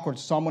 Go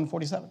backwards to Psalm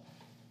 147.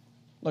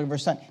 Look at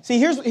verse 10. See,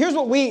 here's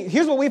what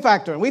we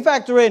factor in. We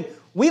factor in,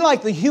 we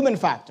like the human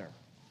factor.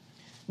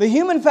 The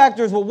human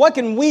factor is, well, what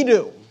can we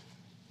do?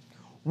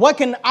 What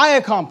can I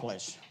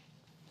accomplish?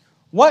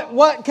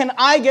 What can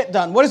I get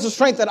done? What is the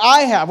strength that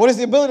I have? What is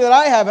the ability that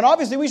I have? And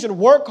obviously we should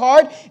work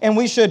hard and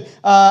we should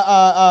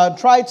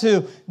try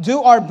to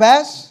do our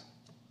best.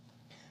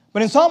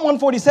 But in Psalm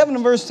 147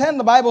 and verse 10,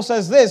 the Bible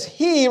says this,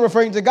 he,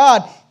 referring to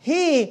God,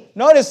 he,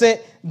 notice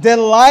it,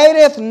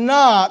 delighteth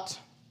not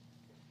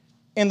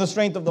in the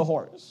strength of the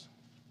horse.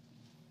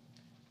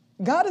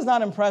 God is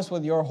not impressed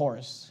with your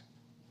horse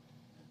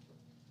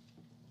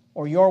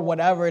or your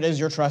whatever it is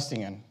you're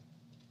trusting in.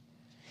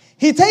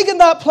 He taketh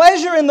not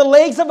pleasure in the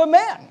legs of a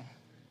man.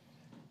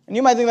 And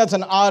you might think that's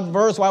an odd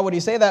verse. Why would he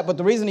say that? But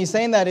the reason he's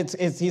saying that,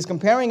 he's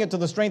comparing it to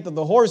the strength of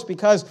the horse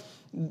because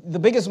the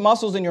biggest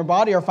muscles in your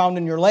body are found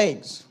in your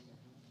legs.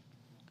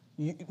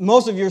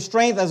 Most of your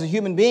strength as a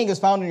human being is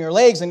found in your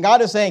legs. And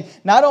God is saying,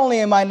 not only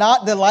am I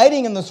not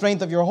delighting in the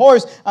strength of your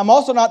horse, I'm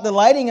also not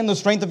delighting in the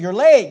strength of your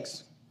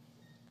legs.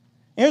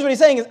 And here's what he's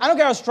saying is, I don't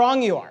care how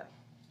strong you are.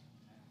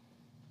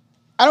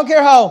 I don't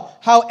care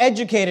how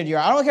educated you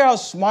are. I don't care how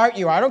smart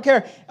you are. I don't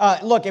care.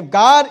 Look, if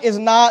God is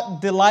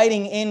not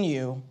delighting in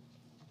you,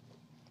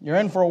 you're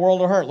in for a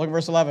world of hurt. Look at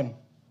verse 11.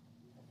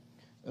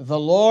 The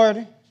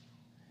Lord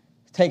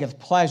taketh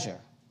pleasure.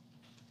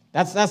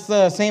 That's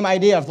the same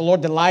idea of the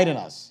Lord delight in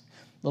us.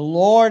 The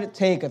Lord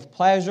taketh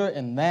pleasure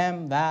in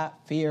them that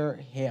fear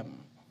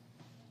him,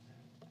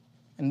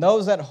 and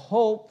those that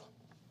hope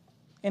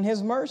in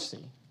his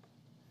mercy.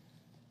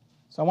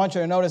 So I want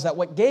you to notice that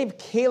what gave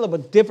Caleb a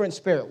different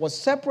spirit, what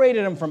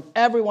separated him from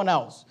everyone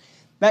else,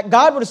 that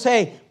God would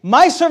say,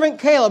 my servant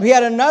Caleb, he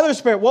had another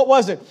spirit. What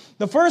was it?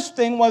 The first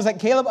thing was that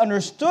Caleb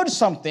understood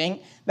something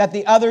that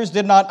the others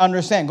did not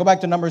understand. Go back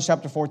to Numbers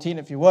chapter 14,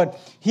 if you would.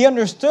 He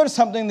understood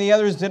something the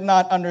others did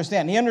not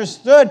understand. He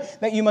understood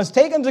that you must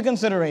take into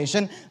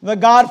consideration the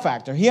God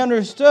factor. He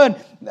understood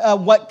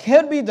what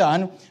could be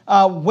done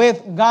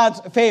with God's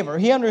favor.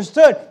 He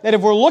understood that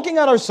if we're looking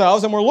at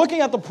ourselves and we're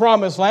looking at the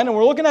promised land and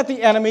we're looking at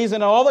the enemies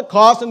and all the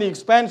cost and the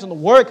expense and the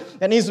work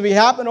that needs to be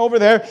happening over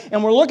there,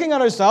 and we're looking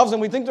at ourselves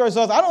and we think to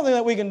ourselves, I don't think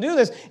that we can do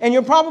this. And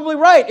you're probably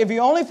right. If you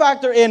only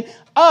factor in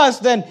us,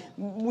 then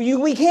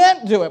we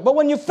can't do it. But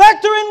when you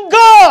factor in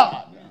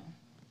God,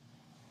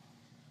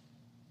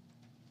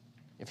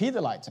 if He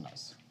delights in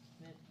us,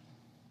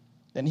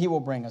 then He will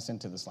bring us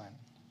into this land.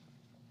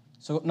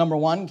 So, number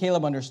one,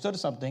 Caleb understood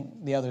something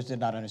the others did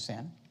not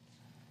understand.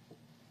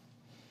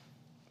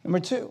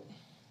 Number two,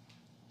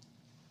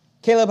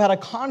 Caleb had a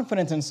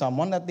confidence in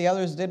someone that the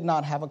others did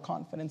not have a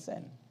confidence in.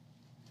 And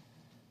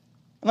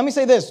let me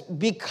say this,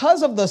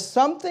 because of the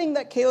something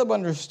that Caleb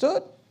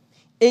understood,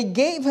 it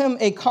gave him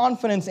a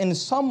confidence in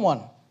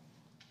someone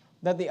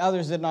that the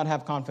others did not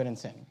have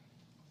confidence in.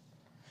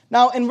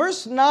 Now, in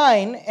verse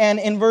 9 and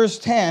in verse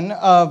 10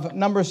 of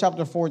Numbers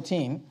chapter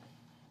 14,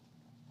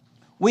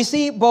 we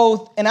see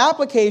both an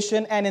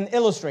application and an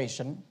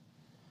illustration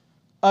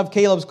of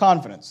Caleb's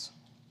confidence.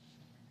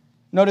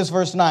 Notice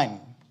verse 9.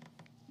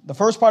 The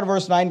first part of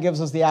verse 9 gives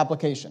us the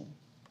application.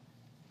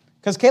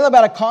 Because Caleb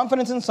had a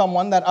confidence in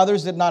someone that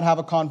others did not have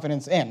a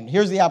confidence in.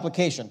 Here's the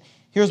application.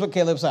 Here's what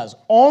Caleb says.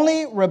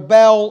 Only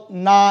rebel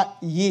not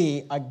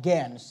ye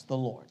against the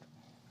Lord.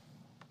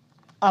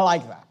 I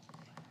like that.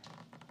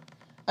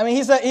 I mean,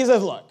 he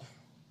says, look,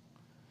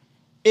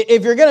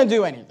 if you're going to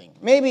do anything,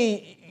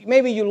 maybe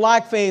you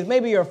lack faith,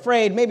 maybe you're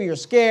afraid, maybe you're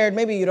scared,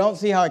 maybe you don't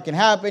see how it can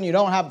happen, you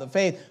don't have the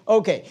faith,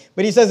 okay.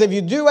 But he says, if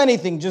you do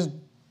anything, just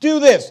do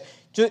this.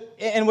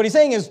 And what he's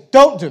saying is,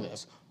 don't do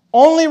this.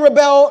 Only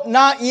rebel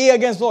not ye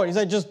against the Lord. He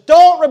said, just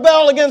don't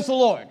rebel against the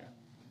Lord.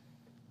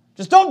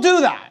 Just don't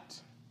do that.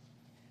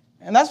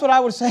 And that's what I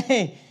would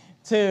say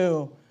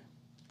to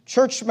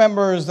church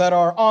members that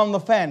are on the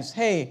fence.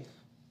 Hey,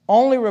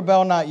 only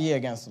rebel not ye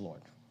against the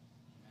Lord.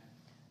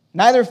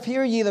 Neither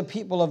fear ye the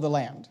people of the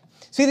land.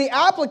 See, the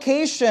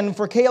application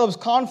for Caleb's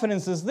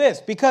confidence is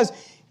this, because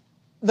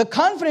the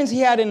confidence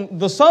he had in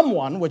the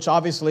someone, which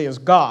obviously is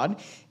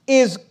God,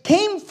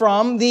 came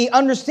from the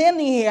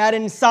understanding he had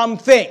in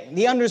something.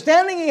 The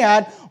understanding he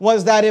had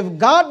was that if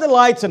God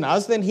delights in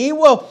us, then He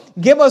will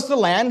give us the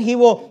land, He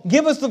will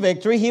give us the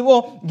victory, He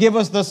will give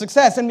us the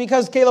success. And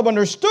because Caleb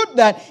understood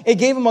that, it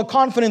gave him a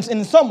confidence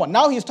in someone.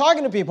 Now he's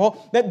talking to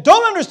people that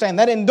don't understand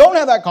that and don't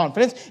have that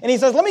confidence, and he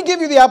says, let me give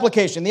you the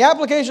application. The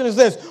application is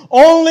this: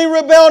 only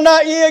rebel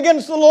not ye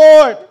against the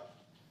Lord,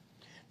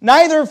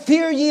 neither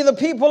fear ye the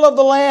people of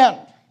the land.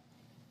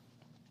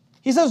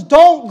 He says,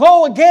 don't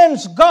go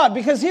against God.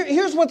 Because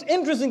here's what's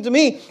interesting to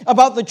me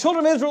about the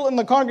children of Israel in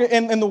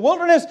the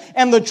wilderness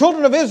and the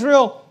children of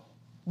Israel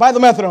by the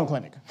methadone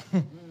clinic.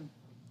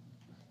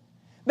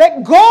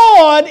 That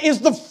God is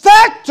the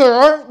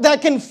factor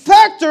that can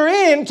factor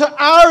into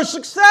our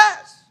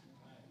success.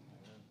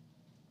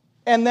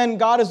 And then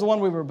God is the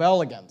one we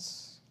rebel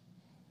against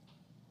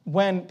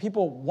when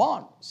people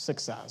want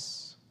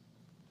success.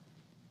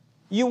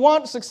 You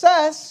want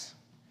success,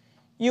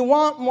 you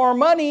want more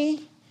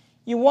money,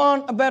 you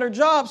want a better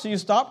job, so you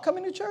stop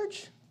coming to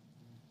church?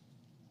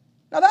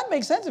 Now that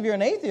makes sense if you're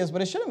an atheist,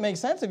 but it shouldn't make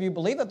sense if you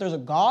believe that there's a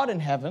God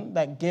in heaven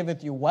that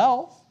giveth you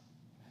wealth.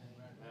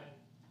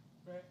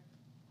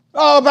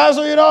 Oh,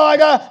 Pastor, I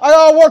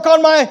got to work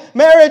on my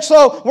marriage,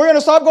 so we're going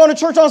to stop going to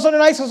church on Sunday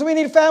nights because we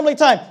need family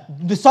time.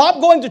 Stop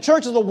going to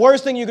church is the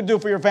worst thing you could do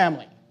for your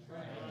family.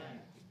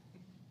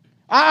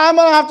 I'm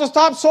going to have to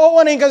stop soul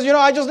winning because,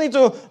 I just need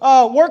to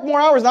work more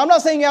hours. Now, I'm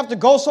not saying you have to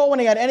go soul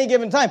winning at any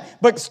given time,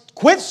 but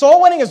quit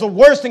soul winning is the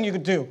worst thing you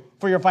could do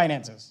for your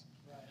finances.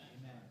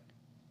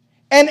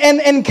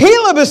 And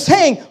Caleb is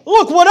saying,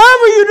 look,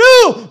 whatever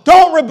you do,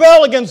 don't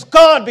rebel against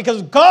God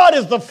because God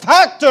is the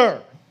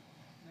factor.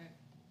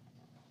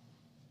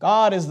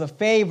 God is the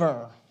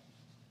favor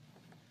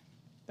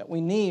that we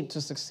need to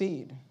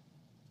succeed.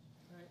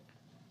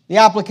 The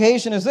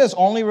application is this: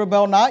 only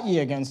rebel not ye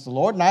against the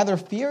Lord, neither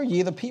fear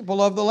ye the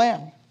people of the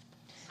land.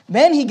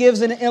 Then he gives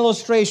an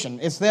illustration.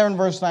 It's there in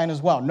verse 9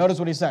 as well. Notice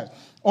what he says.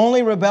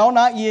 Only rebel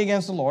not ye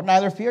against the Lord,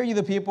 neither fear ye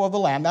the people of the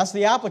land. That's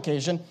the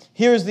application.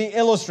 Here's the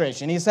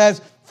illustration. He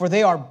says, for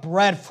they are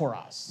bread for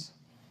us.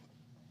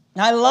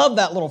 Now, I love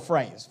that little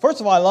phrase. First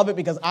of all, I love it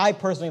because I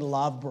personally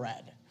love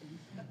bread.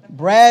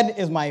 Bread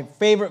is my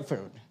favorite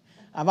food.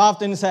 I've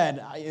often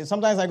said,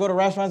 sometimes I go to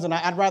restaurants and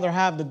I'd rather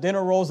have the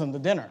dinner rolls than the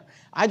dinner.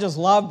 I just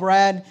love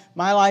bread.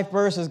 My life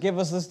verse is, give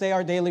us this day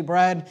our daily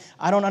bread.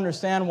 I don't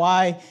understand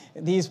why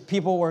these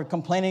people were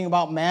complaining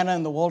about manna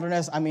in the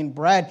wilderness. I mean,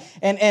 bread.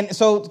 And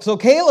so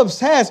Caleb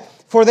says,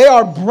 for they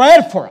are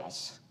bread for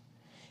us.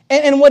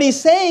 And what he's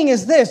saying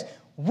is this: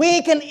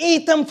 we can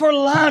eat them for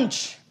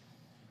lunch.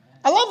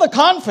 I love the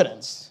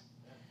confidence.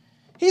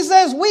 He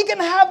says we can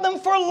have them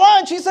for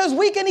lunch. He says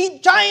we can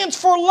eat giants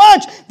for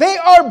lunch. They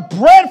are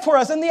bread for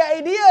us. And the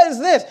idea is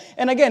this.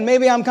 And again,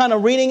 maybe I'm kind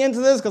of reading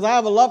into this because I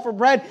have a love for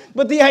bread.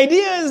 But the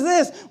idea is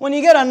this. When you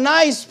get a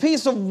nice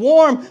piece of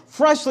warm,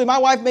 freshly, my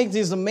wife makes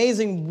these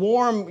amazing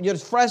warm,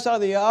 just fresh out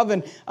of the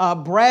oven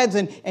breads.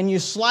 And you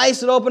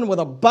slice it open with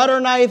a butter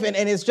knife. And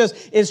it's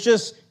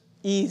just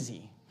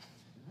easy.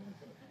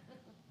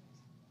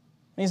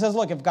 And he says,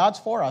 look, if God's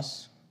for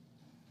us,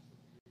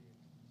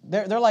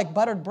 they're like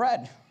buttered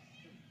bread.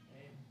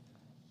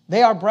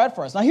 They are bread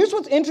for us. Now, here's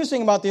what's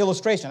interesting about the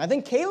illustration. I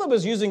think Caleb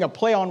is using a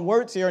play on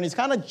words here, and he's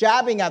kind of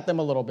jabbing at them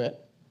a little bit.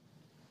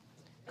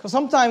 Because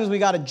sometimes we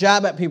got to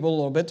jab at people a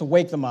little bit to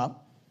wake them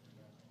up.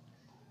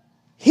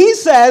 He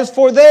says,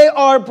 for they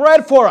are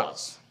bread for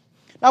us.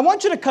 Now, I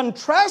want you to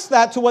contrast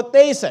that to what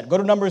they said. Go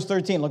to Numbers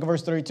 13. Look at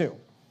verse 32.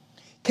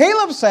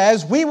 Caleb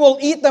says, we will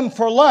eat them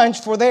for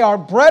lunch, for they are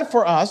bread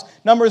for us.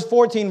 Numbers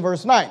 14,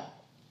 verse 9.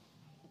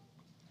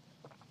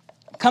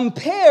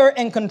 Compare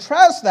and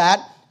contrast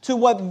that to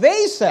what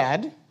they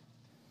said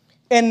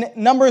in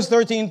Numbers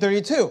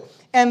 13:32.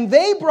 And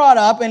they brought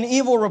up an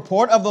evil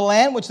report of the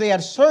land which they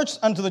had searched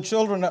unto the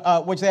children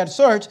of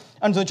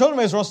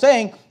Israel,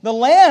 saying, the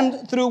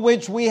land through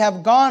which we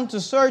have gone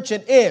to search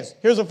it is.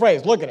 Here's a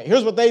phrase. Look at it.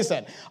 Here's what they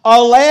said. A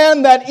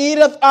land that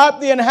eateth up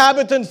the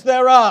inhabitants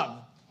thereof.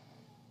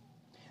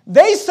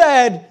 They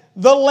said,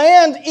 the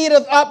land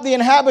eateth up the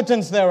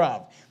inhabitants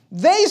thereof.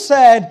 They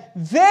said,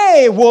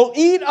 they will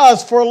eat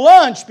us for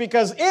lunch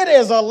because it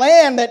is a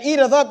land that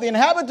eateth up the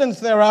inhabitants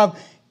thereof.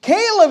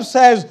 Caleb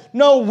says,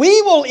 no,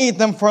 we will eat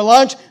them for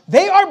lunch.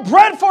 They are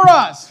bread for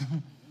us.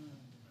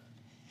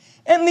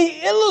 And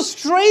the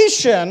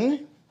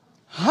illustration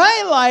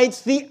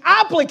highlights the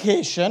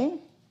application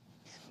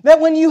that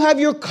when you have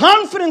your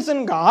confidence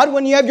in God,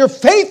 when you have your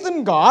faith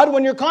in God,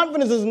 when your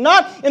confidence is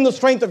not in the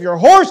strength of your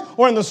horse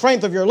or in the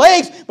strength of your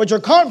legs, but your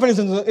confidence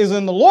is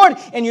in the Lord,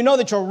 and you know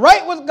that you're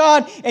right with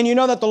God, and you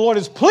know that the Lord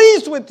is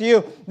pleased with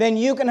you, then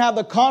you can have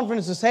the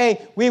confidence to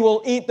say, we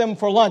will eat them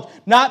for lunch.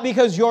 Not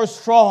because you're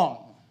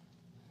strong,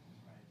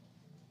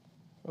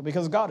 but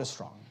because God is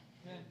strong.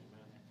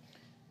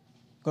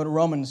 Go to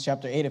Romans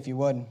chapter 8 if you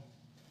would. In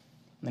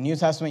the New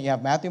Testament, you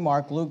have Matthew,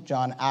 Mark, Luke,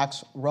 John,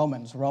 Acts,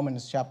 Romans.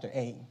 Romans chapter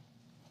 8.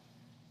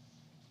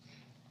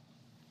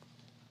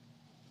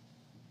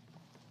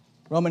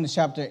 Romans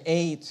chapter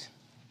 8.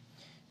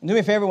 And do me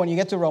a favor, when you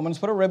get to Romans,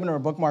 put a ribbon or a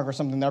bookmark or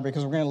something there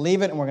because we're going to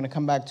leave it and we're going to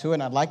come back to it,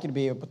 and I'd like you to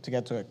be able to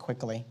get to it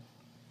quickly.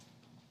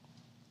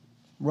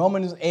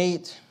 Romans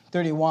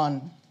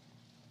 8:31.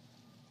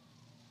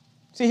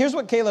 See, here's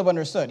what Caleb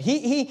understood.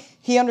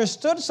 He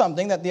understood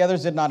something that the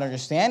others did not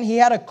understand. He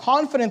had a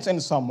confidence in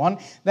someone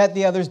that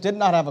the others did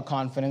not have a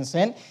confidence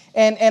in.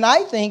 And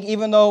I think,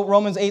 even though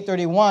Romans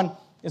 8:31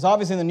 is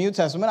obviously in the New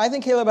Testament, I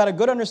think Caleb had a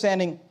good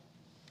understanding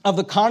of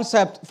the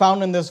concept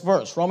found in this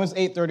verse, Romans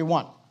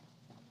 8:31.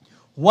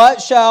 What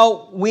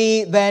shall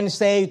we then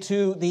say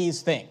to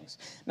these things?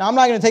 Now, I'm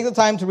not going to take the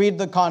time to read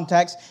the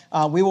context.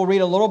 We will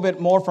read a little bit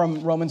more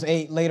from Romans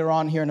 8 later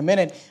on here in a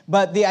minute.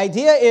 But the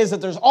idea is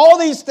that there's all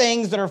these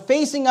things that are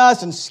facing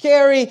us and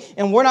scary,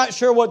 and we're not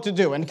sure what to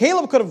do. And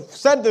Caleb could have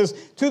said this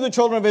to the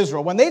children of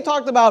Israel. When they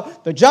talked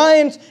about the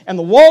giants and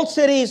the walled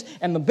cities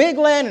and the big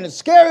land, and it's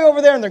scary over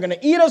there, and they're going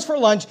to eat us for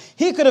lunch,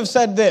 he could have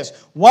said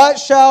this, what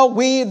shall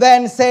we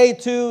then say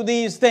to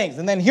these things?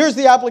 And then here's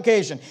the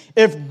application.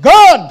 If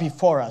God be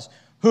for us,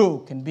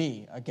 who can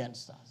be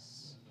against us?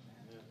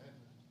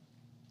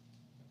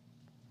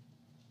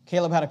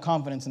 Caleb had a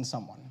confidence in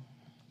someone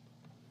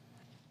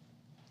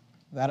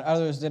that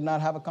others did not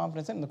have a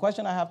confidence in. The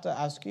question I have to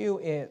ask you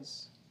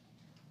is,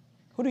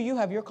 who do you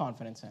have your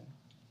confidence in?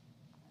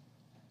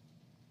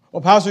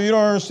 Well, Pastor, you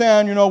don't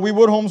understand. We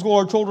would homeschool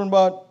our children,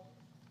 but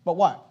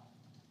what?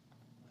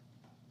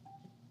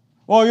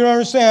 Well, you don't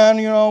understand.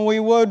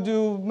 We would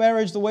do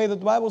marriage the way that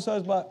the Bible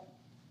says, but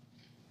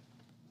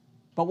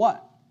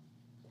what?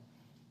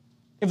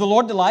 If the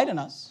Lord delight in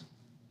us.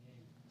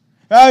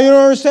 You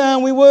don't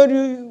understand. We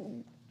would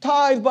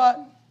tithe, but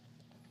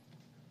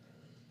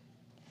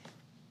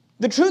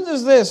the truth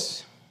is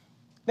this,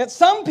 that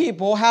some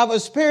people have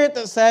a spirit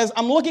that says,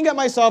 I'm looking at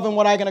myself and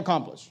what I can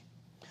accomplish.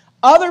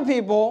 Other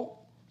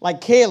people, like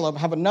Caleb,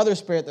 have another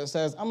spirit that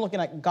says, I'm looking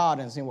at God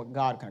and seeing what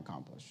God can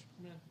accomplish.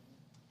 Amen.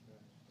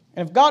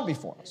 And if God be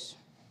for us,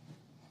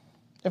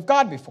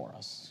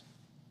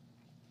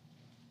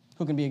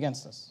 who can be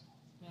against us?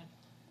 Amen.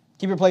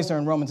 Keep your place there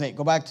in Romans 8.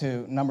 Go back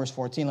to Numbers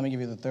 14. Let me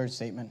give you the third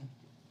statement.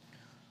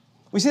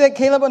 We see that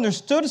Caleb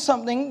understood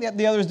something that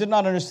the others did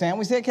not understand.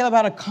 We see that Caleb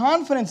had a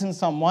confidence in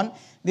someone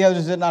the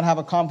others did not have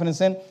a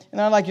confidence in. And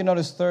I'd like you to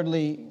notice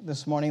thirdly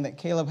this morning that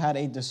Caleb had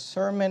a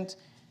discernment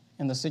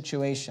in the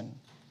situation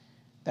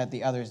that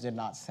the others did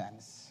not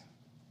sense.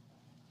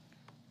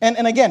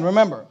 And again,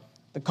 remember,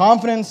 the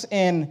confidence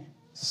in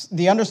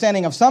the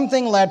understanding of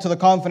something led to the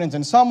confidence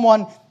in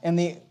someone, and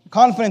the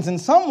confidence in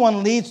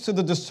someone leads to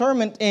the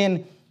discernment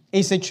in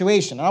a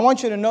situation. And I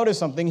want you to notice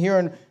something here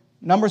in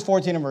Numbers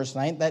 14 and verse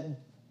 9, that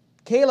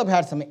Caleb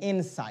had some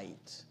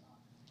insight.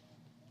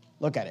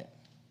 Look at it.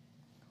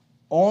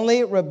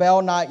 Only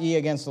rebel not ye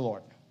against the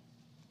Lord.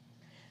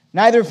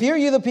 Neither fear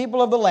ye the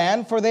people of the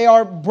land, for they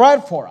are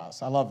bread for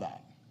us. I love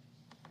that.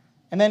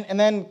 And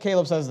then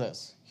Caleb says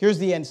this. Here's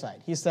the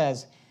insight. He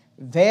says,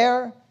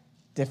 their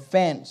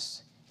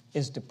defense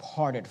is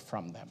departed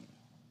from them.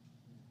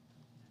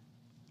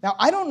 Now,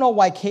 I don't know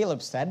why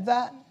Caleb said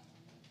that.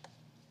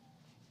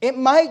 It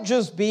might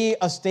just be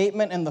a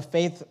statement in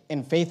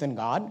faith in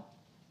God.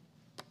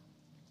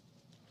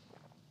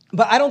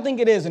 But I don't think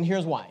it is, and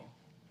here's why.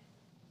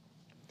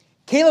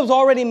 Caleb's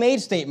already made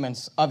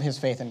statements of his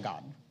faith in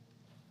God.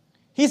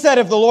 He said,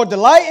 if the Lord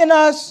delight in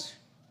us,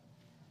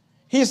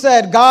 he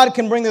said, God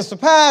can bring this to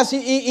pass.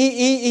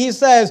 He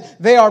says,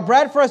 they are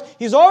bread for us.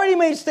 He's already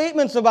made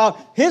statements about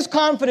his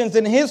confidence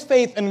in his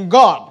faith in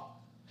God.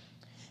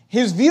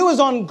 His view is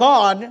on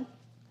God,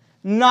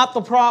 not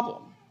the problem.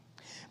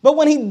 But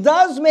when he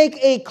does make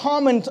a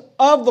comment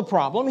of the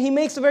problem, he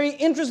makes a very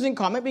interesting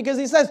comment because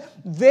he says,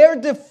 their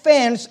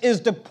defense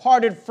is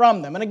departed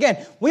from them. And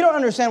again, we don't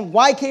understand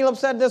why Caleb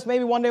said this.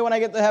 Maybe one day when I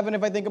get to heaven,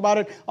 if I think about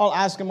it, I'll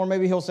ask him, or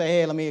maybe he'll say,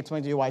 hey, let me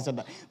explain to you why I said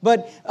that.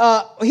 But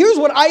here's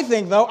what I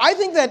think, though. I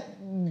think that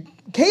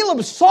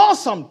Caleb saw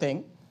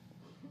something.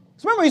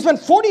 Remember, he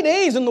spent 40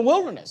 days in the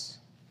wilderness.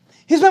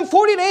 He spent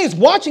 40 days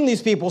watching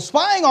these people,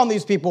 spying on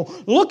these people,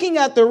 looking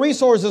at their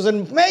resources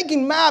and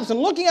making maps and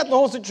looking at the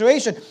whole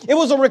situation. It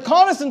was a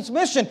reconnaissance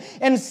mission,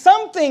 and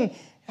something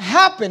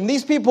happened.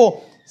 These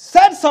people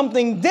said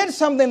something, did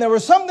something. There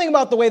was something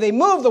about the way they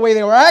moved, the way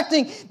they were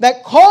acting,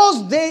 that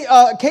caused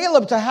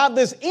Caleb to have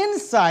this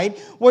insight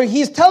where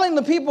he's telling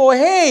the people,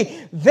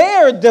 hey,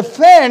 their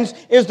defense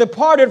is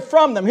departed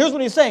from them. Here's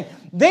what he's saying.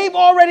 They've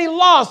already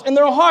lost in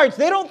their hearts.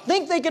 They don't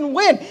think they can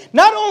win.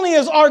 Not only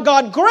is our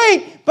God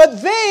great,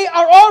 but they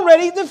are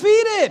already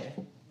defeated.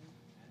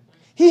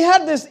 He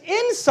had this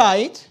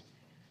insight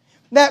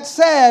that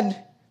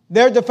said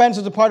their defense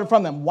is departed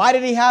from them. Why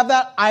did he have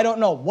that? I don't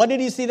know. What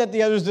did he see that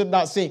the others did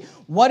not see?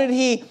 What did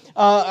he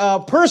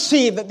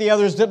perceive that the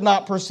others did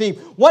not perceive?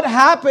 What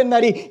happened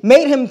that he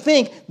made him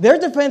think their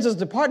defense is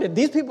departed?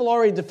 These people are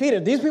already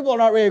defeated. These people are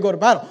not ready to go to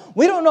battle.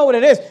 We don't know what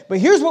it is, but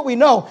here's what we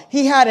know.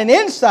 He had an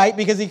insight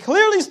because he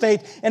clearly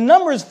states in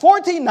Numbers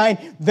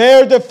 14:9,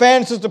 their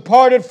defense is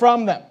departed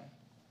from them.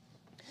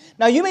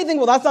 Now, you may think,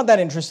 well, that's not that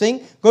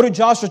interesting. Go to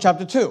Joshua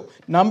chapter 2.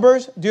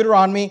 Numbers,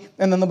 Deuteronomy,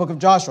 and then the book of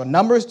Joshua.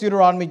 Numbers,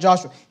 Deuteronomy,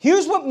 Joshua.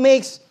 Here's what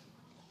makes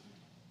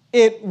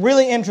it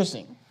really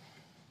interesting.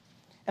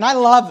 And I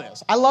love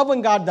this. I love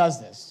when God does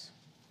this.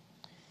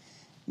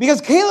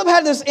 Because Caleb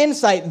had this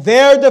insight.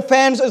 Their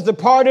defense is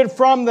departed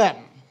from them.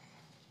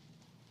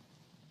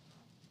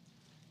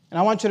 And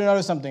I want you to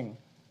notice something.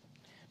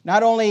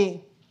 Not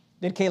only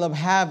did Caleb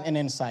have an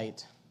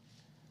insight,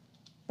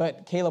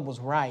 but Caleb was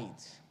right.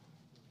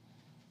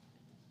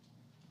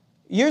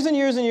 Years and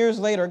years and years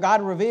later,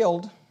 God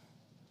revealed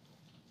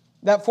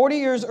that 40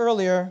 years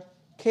earlier,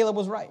 Caleb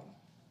was right.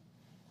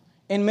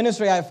 In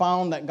ministry, I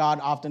found that God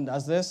often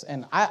does this,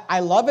 and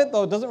I love it,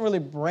 though it doesn't really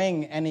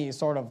bring any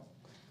sort of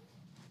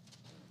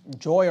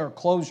joy or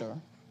closure.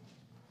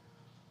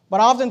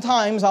 But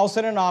oftentimes, I'll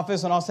sit in an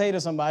office and I'll say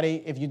to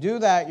somebody, if you do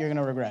that, you're going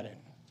to regret it.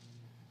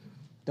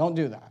 Don't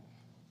do that.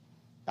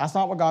 That's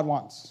not what God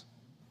wants.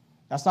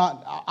 That's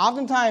not,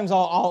 oftentimes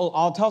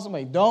I'll tell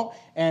somebody, don't,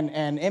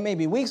 and it may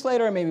be weeks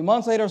later, it may be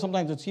months later,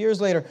 sometimes it's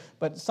years later,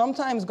 but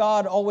sometimes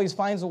God always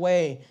finds a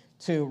way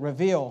to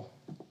reveal,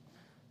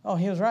 oh,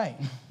 he was right.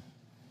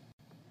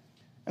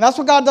 And that's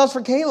what God does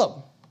for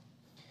Caleb.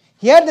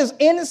 He had this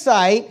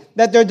insight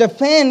that their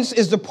defense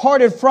is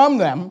departed from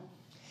them,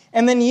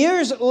 and then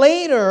years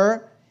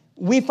later,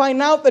 we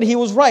find out that he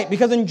was right.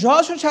 Because in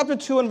Joshua chapter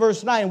 2 and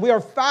verse 9, we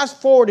are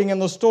fast forwarding in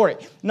the story.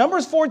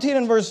 Numbers 14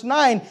 and verse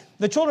 9,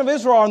 the children of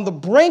Israel are on the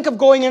brink of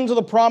going into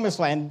the promised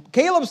land.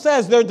 Caleb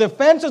says their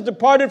defense is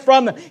departed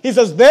from them. He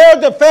says their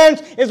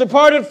defense is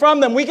departed from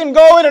them. We can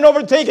go in and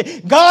overtake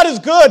it. God is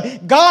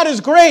good. God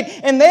is great.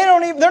 And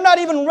they're not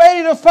even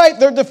ready to fight.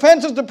 Their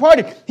defense is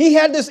departed. He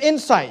had this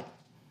insight.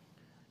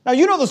 Now,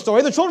 you know the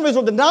story. The children of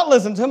Israel did not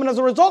listen to him. And as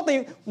a result,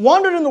 they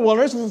wandered in the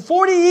wilderness for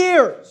 40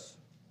 years.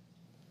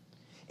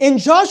 In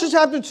Joshua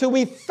chapter 2,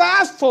 we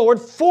fast forward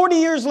 40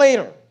 years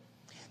later.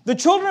 The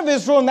children of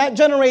Israel in that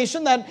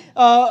generation that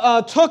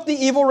took the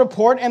evil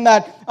report and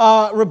that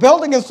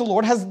rebelled against the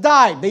Lord has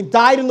died. They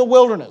died in the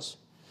wilderness.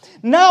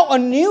 Now a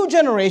new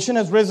generation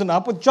has risen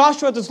up with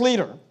Joshua as its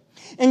leader.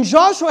 And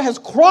Joshua has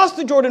crossed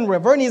the Jordan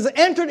River and he's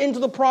entered into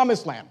the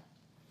promised land.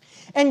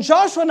 And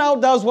Joshua now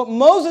does what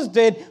Moses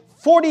did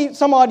 40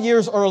 some odd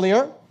years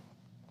earlier.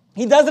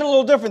 He does it a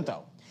little different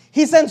though.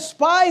 He sends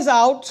spies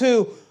out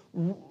to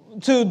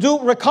do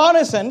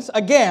reconnaissance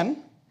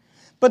again,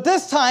 but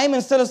this time,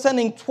 instead of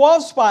sending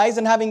 12 spies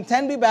and having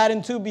 10 be bad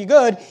and 2 be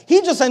good,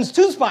 he just sends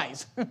 2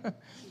 spies.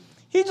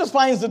 He just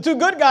finds the 2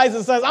 good guys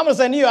and says, I'm going to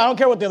send you, I don't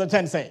care what the other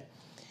 10 say.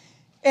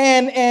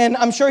 And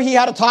I'm sure he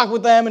had a talk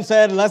with them and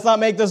said, let's not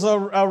make this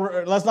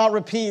let's not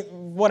repeat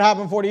what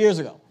happened 40 years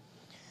ago.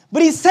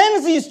 But he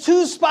sends these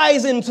 2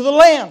 spies into the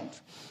land.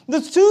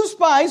 The 2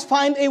 spies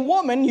find a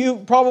woman,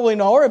 you probably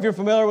know her if you're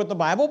familiar with the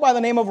Bible, by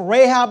the name of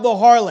Rahab the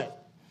harlot.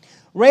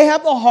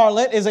 Rahab the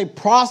harlot is a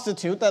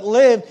prostitute that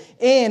lived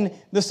in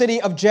the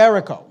city of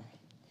Jericho.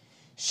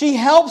 She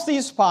helps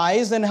these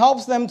spies and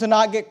helps them to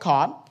not get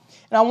caught.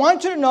 And I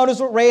want you to notice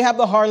what Rahab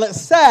the harlot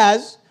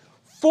says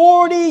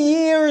 40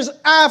 years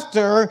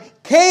after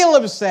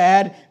Caleb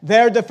said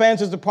their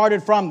defense is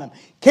departed from them.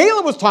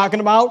 Caleb was talking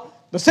about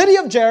the city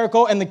of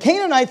Jericho and the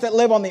Canaanites that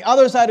live on the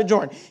other side of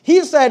Jordan.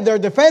 He said their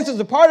defense is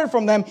departed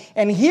from them.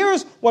 And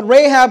here's what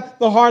Rahab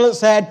the harlot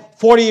said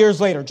 40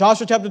 years later.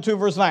 Joshua chapter 2,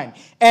 verse 9.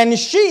 And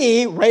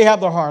she,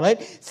 Rahab the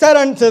harlot, said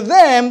unto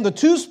them, the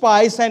two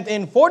spies sent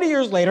in 40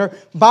 years later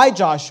by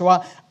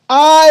Joshua,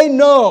 I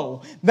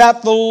know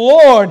that the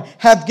Lord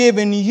hath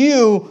given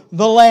you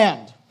the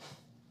land.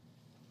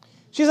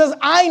 She says,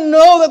 I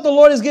know that the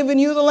Lord has given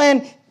you the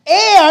land,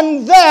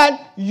 and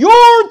that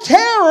your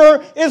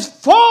terror is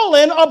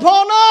fallen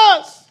upon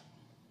us.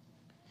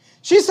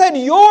 She said,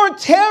 your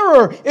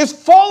terror is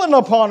fallen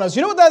upon us.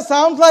 You know what that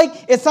sounds like?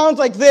 It sounds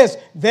like this.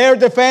 Their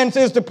defense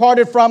is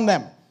departed from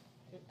them.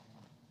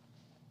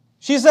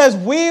 She says,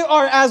 we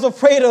are as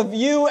afraid of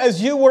you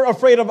as you were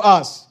afraid of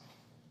us.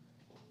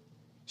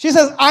 She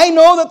says, I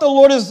know that the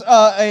Lord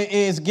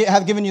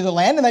hath given you the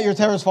land, and that your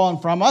terror is fallen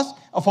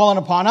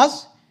upon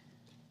us.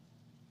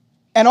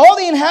 And all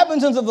the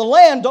inhabitants of the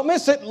land, don't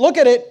miss it, look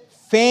at it,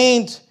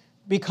 faint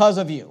because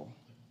of you.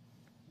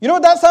 You know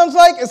what that sounds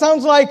like? It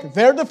sounds like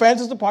their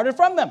defense is departed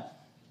from them.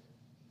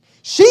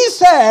 She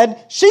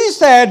said,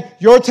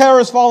 your terror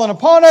has fallen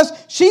upon us.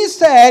 She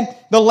said,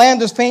 the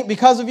land is faint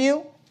because of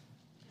you.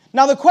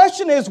 Now the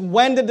question is,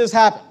 when did this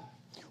happen?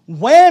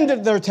 When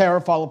did their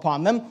terror fall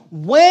upon them?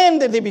 When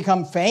did they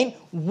become faint?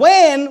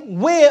 When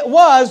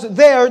was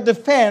their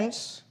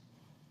defense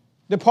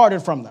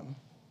departed from them?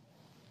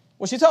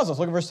 Well, she tells us,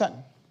 look at verse 10.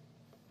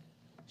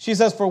 She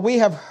says, for we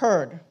have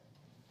heard.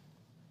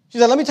 She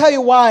said, let me tell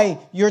you why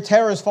your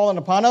terror has fallen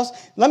upon us.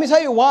 Let me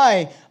tell you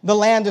why the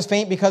land is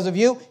faint because of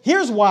you.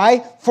 Here's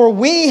why. For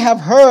we have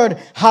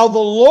heard how the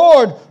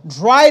Lord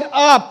dried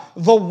up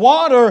the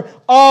water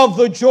of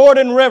the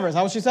Jordan River. Is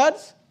that what she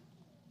says?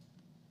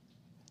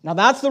 Now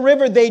that's the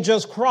river they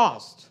just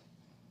crossed.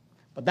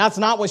 But that's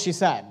not what she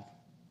said.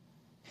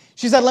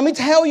 She said, let me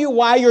tell you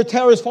why your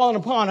terror has fallen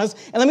upon us,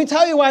 and let me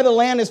tell you why the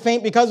land is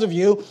faint because of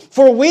you.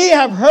 For we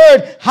have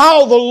heard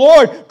how the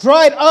Lord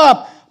dried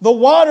up the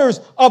waters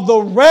of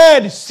the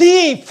Red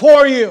Sea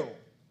for you.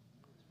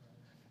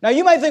 Now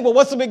you might think, well,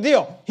 what's the big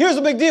deal? Here's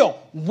the big deal.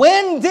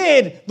 When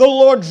did the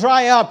Lord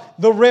dry up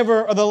the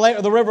river of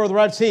the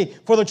Red Sea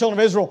for the children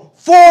of Israel?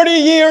 40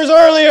 years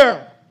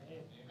earlier.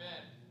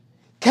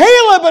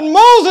 Caleb and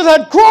Moses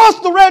had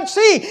crossed the Red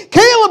Sea.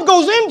 Caleb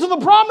goes into the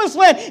promised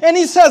land and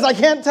he says, I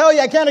can't tell you,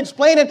 I can't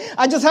explain it.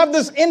 I just have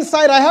this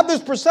insight, I have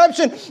this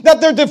perception that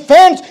their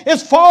defense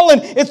is fallen.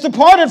 It's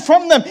departed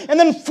from them. And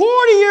then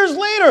 40 years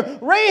later,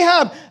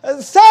 Rahab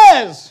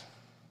says,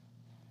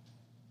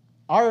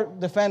 our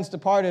defense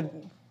departed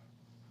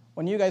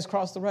when you guys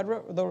crossed the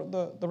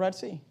Red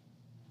Sea.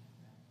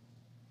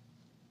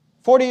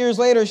 40 years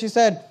later, she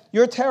said,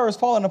 your terror has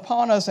fallen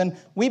upon us and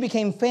we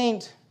became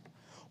faint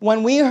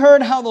when we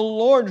heard how the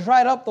Lord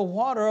dried up the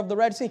water of the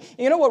Red Sea.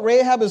 You know what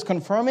Rahab is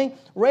confirming?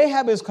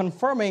 Rahab is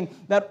confirming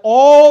that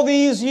all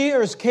these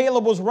years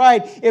Caleb was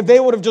right. If they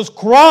would have just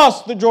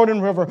crossed the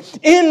Jordan River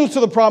into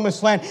the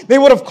promised land, they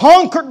would have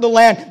conquered the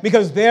land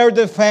because their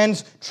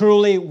defense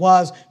truly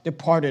was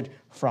departed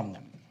from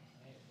them.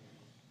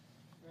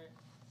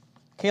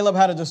 Caleb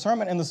had a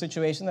discernment in the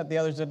situation that the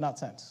others did not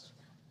sense.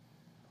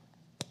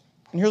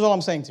 And here's all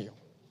I'm saying to you.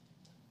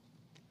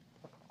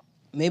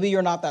 Maybe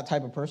you're not that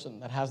type of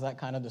person that has that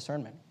kind of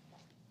discernment.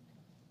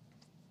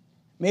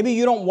 Maybe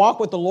you don't walk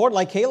with the Lord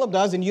like Caleb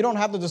does, and you don't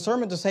have the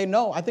discernment to say,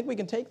 no, I think we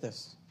can take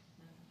this.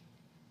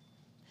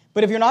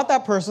 But if you're not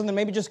that person, then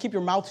maybe just keep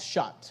your mouth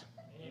shut.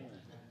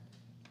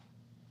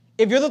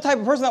 If you're the type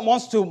of person that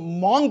wants to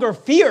monger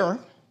fear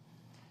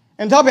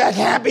and tell me, it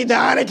can't be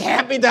done,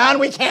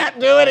 we can't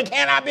do it, it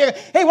cannot be.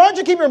 Hey, why don't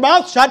you keep your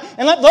mouth shut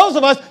and let those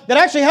of us that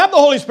actually have the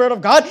Holy Spirit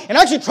of God and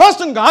actually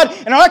trust in God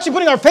and are actually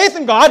putting our faith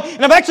in God and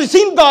have actually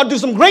seen God do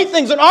some great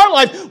things in our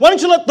life, why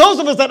don't you let those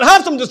of us that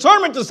have some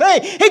discernment to say,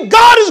 hey,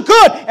 God is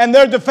good, and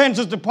their defense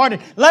is departed.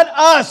 Let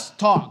us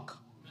talk.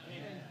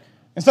 Amen.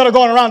 Instead of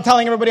going around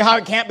telling everybody how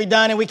it can't be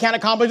done and we can't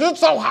accomplish it. It's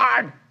so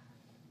hard.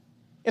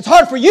 It's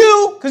hard for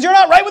you because you're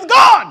not right with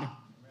God.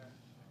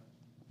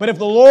 But if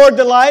the Lord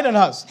delight in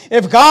us,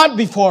 if God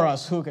be for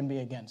us, who can be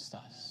against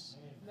us?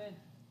 Amen.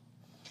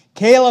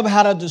 Caleb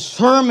had a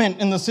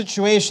discernment in the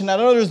situation that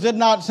others did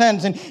not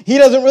sense. And he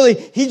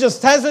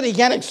just says it. He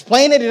can't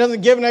explain it. He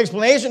doesn't give an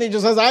explanation. He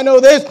just says, I know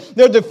this.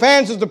 Their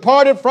defense is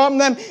departed from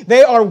them.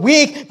 They are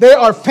weak. They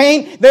are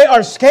faint. They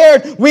are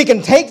scared. We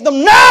can take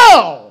them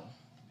now.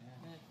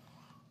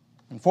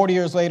 And 40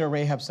 years later,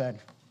 Rahab said,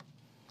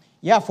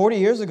 yeah, 40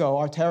 years ago,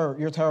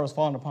 your terror was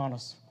fallen upon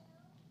us.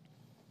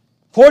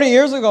 40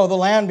 years ago, the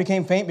land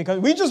became faint because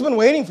we've just been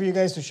waiting for you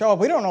guys to show up.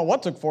 We don't know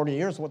what took 40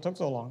 years, what took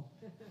so long.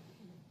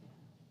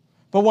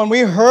 But when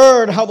we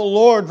heard how the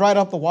Lord dried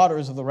up the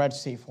waters of the Red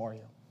Sea for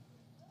you,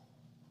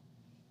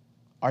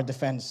 our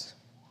defense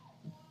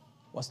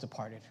was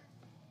departed.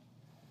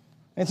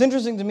 It's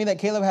interesting to me that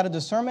Caleb had a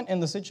discernment in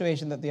the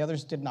situation that the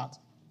others did not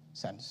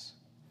sense.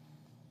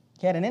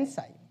 He had an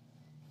insight.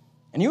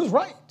 And he was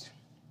right.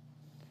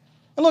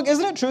 And look,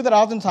 isn't it true that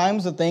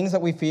oftentimes the things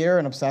that we fear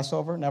and obsess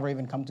over never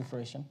even come to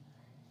fruition?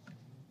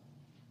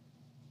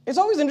 It's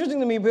always interesting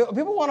to me.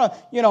 People want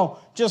to,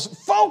 just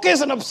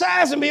focus and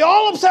obsess and be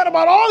all upset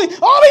about all these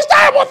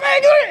terrible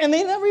things, and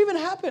they never even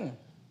happen.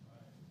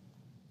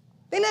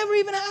 They never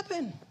even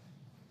happen.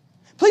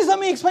 Please let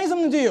me explain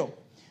something to you.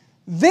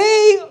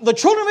 The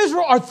children of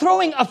Israel, are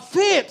throwing a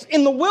fit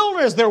in the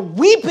wilderness. They're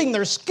weeping.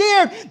 They're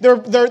scared.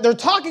 They're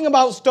talking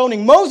about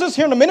stoning Moses.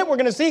 Here in a minute, we're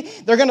going to see.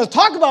 They're going to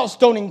talk about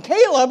stoning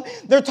Caleb.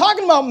 They're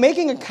talking about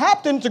making a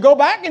captain to go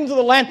back into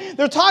the land.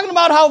 They're talking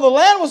about how the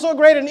land was so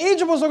great and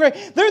Egypt was so great.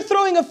 They're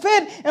throwing a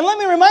fit. And let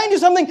me remind you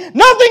something.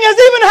 Nothing has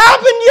even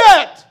happened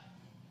yet.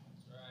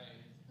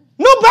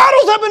 No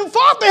battles have been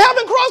fought. They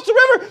haven't crossed the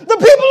river. The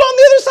people on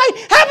the other side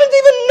haven't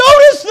even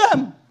noticed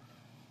them.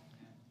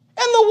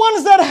 And the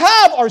ones that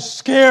have are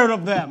scared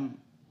of them.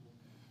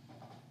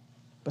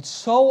 But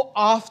so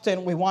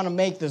often we want to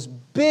make this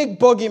big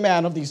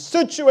boogeyman of these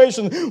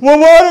situations. Well,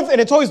 what if?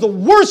 And it's always the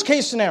worst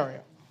case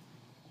scenario.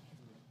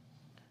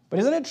 But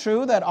isn't it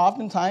true that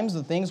oftentimes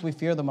the things we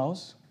fear the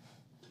most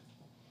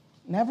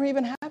never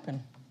even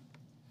happen?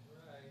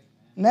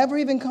 Never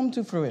even come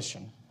to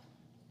fruition.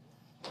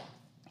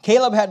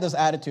 Caleb had this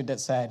attitude that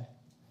said,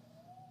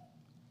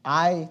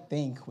 I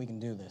think we can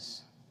do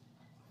this.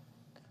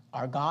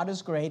 Our God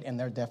is great, and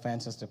their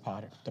defense is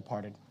departed.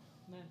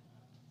 Amen.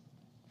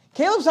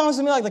 Caleb sounds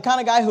to me like the kind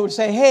of guy who would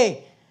say,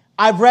 hey,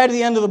 I've read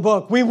the end of the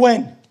book. We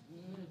win.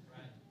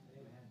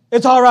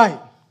 It's all right.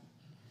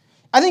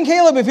 I think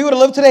Caleb, if he would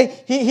have lived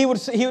today,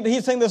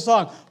 he'd sing this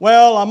song.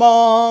 Well, I'm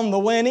on the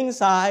winning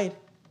side.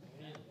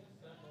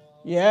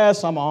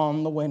 Yes, I'm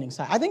on the winning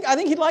side. I think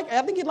he'd like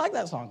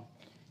that song.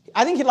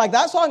 I think he'd like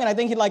that song, and I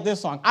think he'd like this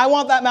song. I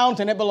want that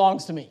mountain. It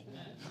belongs to me.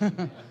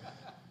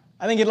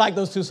 I think he'd like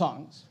those two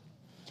songs.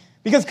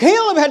 Because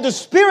Caleb had the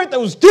spirit that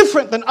was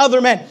different than other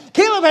men.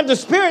 Caleb had the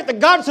spirit that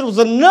God said was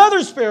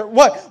another spirit.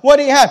 What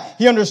he had?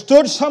 He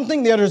understood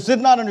something the others did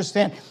not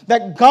understand.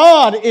 That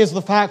God is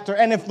the factor.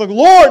 And if the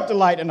Lord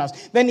delight in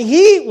us, then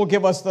He will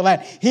give us the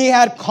land. He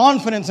had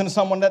confidence in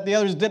someone that the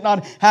others did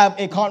not have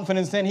a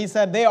confidence in. He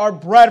said, they are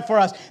bread for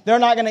us. They're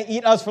not going to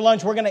eat us for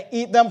lunch. We're going to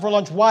eat them for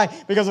lunch. Why?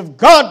 Because if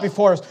God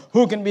before us,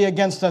 who can be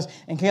against us?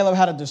 And Caleb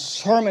had a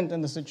discernment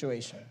in the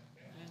situation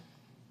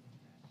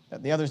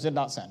that the others did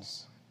not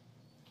sense.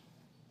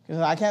 He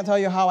said, I can't tell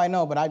you how I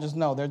know, but I just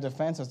know their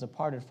defense has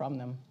departed from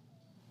them.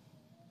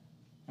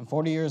 And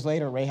 40 years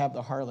later, Rahab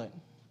the harlot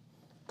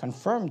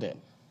confirmed it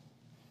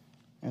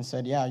and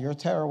said, yeah, your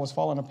terror was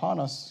fallen upon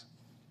us,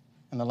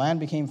 and the land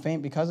became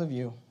faint because of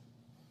you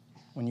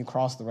when you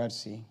crossed the Red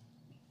Sea.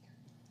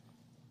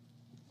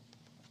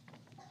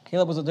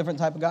 Caleb was a different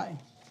type of guy.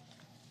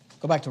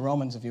 Go back to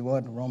Romans, if you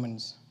would,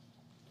 Romans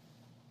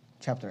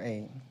chapter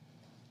 8.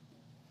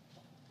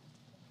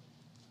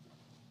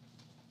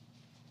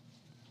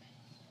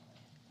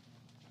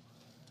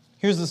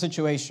 Here's the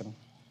situation.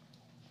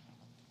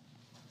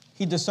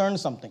 He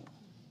discerned something.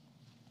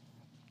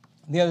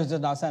 The others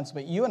did not sense,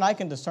 but you and I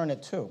can discern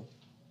it too.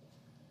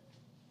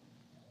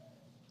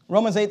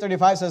 Romans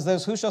 8:35 says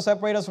this, who shall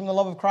separate us from the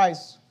love of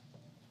Christ?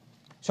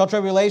 Shall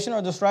tribulation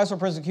or distress or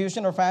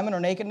persecution or famine or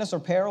nakedness or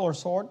peril or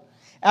sword?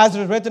 As it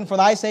is written, for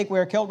thy sake we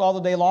are killed all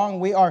the day long.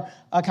 We are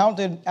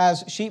accounted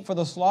as sheep for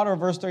the slaughter.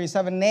 Verse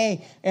 37,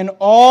 nay, in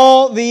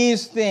all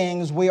these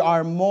things we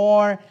are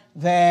more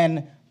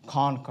than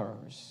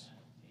conquerors.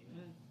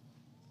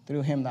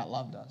 Through Him that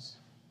loved us.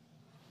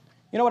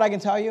 You know what I can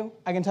tell you?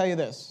 I can tell you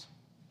this.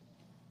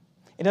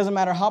 It doesn't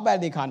matter how bad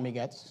the economy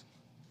gets.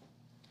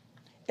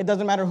 It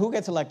doesn't matter who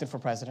gets elected for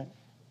president.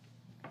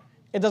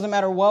 It doesn't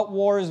matter what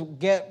wars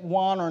get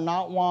won or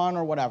not won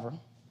or whatever.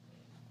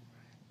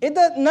 None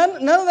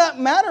of that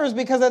matters,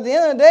 because at the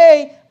end of the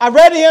day, I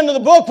read the end of the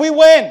book, we win.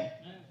 Amen.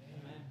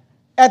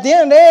 At the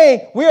end of the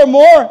day, we are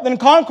more than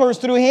conquerors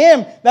through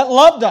Him that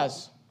loved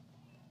us.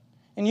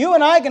 And you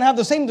and I can have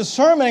the same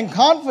discernment and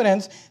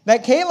confidence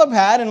that Caleb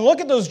had and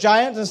look at those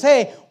giants and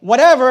say,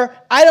 whatever,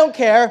 I don't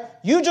care.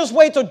 You just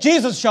wait till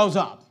Jesus shows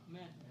up.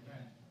 Amen.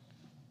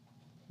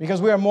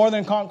 Because we are more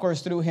than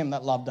conquerors through Him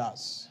that loved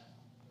us.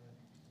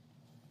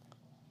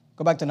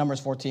 Go back to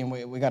Numbers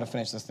 14. We got to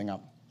finish this thing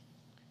up.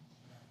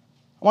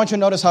 I want you to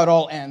notice how it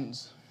all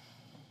ends.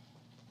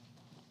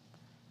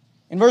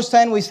 In verse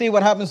 10, we see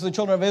what happens to the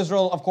children of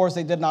Israel. Of course,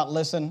 they did not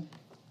listen.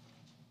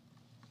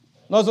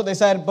 Notice what they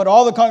said, but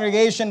all the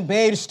congregation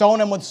bade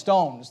stone him with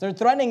stones. They're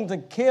threatening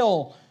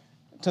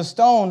to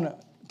stone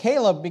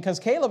Caleb, because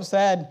Caleb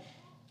said,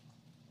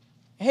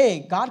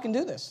 hey, God can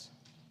do this.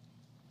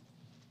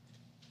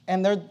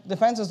 And their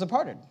defense is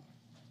departed.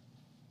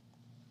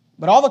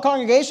 But all the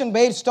congregation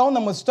bade stone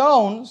them with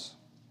stones.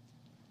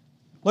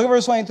 Look at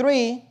verse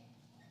 23.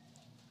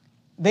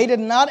 They did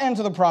not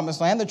enter the promised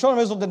land. The children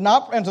of Israel did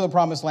not enter the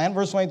promised land.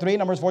 Verse 23,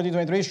 Numbers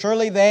 14:23.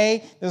 Surely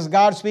they, this is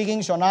God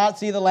speaking, shall not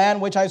see the land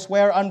which I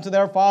swear unto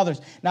their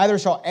fathers. Neither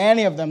shall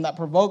any of them that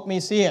provoke me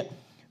see it.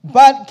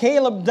 But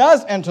Caleb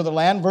does enter the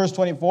land, verse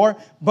 24.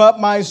 But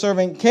my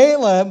servant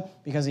Caleb,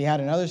 because he had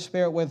another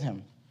spirit with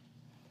him,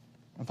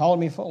 and followed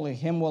me fully,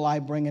 him will I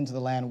bring into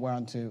the land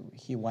whereunto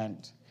he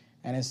went,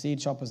 and his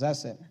seed shall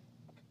possess it.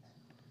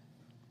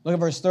 Look at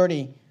verse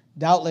 30.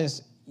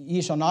 Doubtless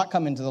ye shall not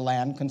come into the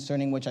land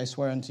concerning which I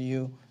swear unto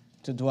you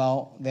to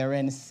dwell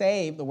therein,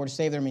 save, the word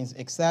save there means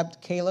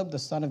except Caleb the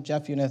son of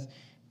Jephunneh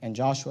and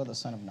Joshua the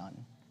son of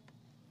Nun.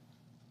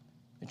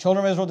 The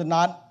children of Israel did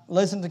not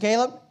listen to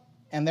Caleb,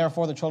 and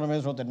therefore the children of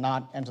Israel did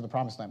not enter the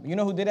promised land. But you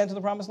know who did enter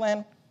the promised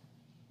land?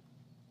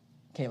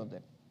 Caleb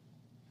did.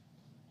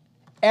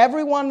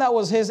 Everyone that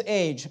was his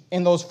age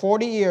in those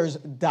 40 years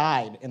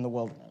died in the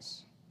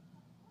wilderness.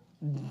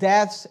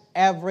 Deaths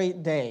every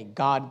day,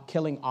 God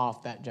killing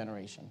off that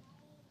generation.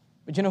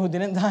 But you know who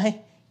didn't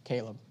die?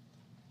 Caleb.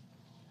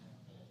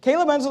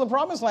 Caleb enters the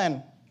promised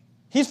land.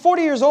 He's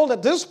 40 years old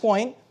at this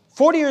point.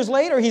 40 years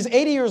later, he's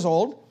 80 years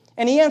old,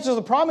 and he enters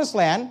the promised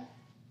land,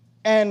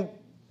 and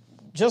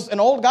just an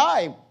old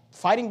guy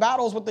fighting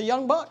battles with the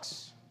young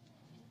bucks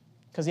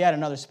because he had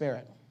another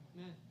spirit.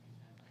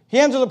 He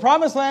enters the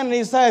promised land and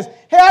he says,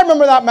 hey, I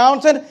remember that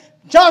mountain.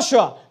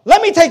 Joshua,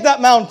 let me take that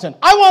mountain.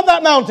 I want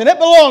that mountain. It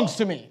belongs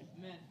to me.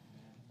 Amen.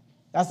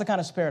 That's the kind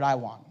of spirit I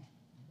want.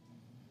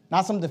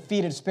 Not some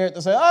defeated spirit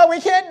that says, oh, we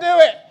can't do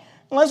it.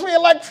 Unless we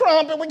elect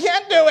Trump, and we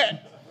can't do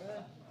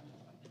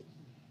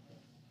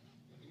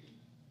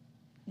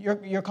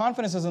it. Your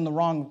confidence is in the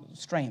wrong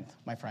strength,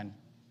 my friend.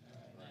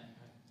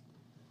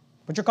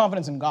 Put your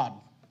confidence in God.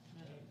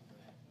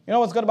 You know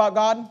what's good about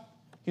God?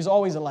 He's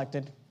always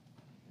elected.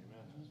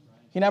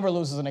 He never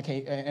loses an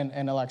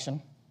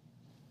election.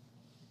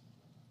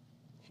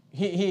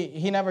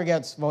 He never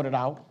gets voted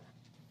out.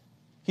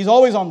 He's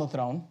always on the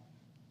throne.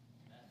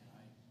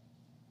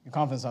 Your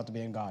confidence has to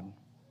be in God.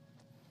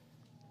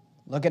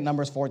 Look at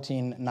Numbers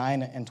 14,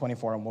 9 and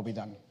 24, and we'll be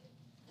done.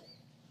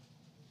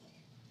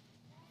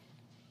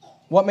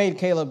 What made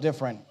Caleb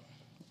different?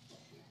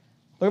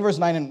 Look at verse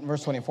 9 and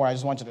verse 24. I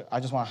just want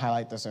to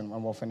highlight this and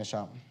we'll finish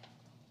up.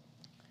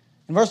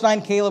 In verse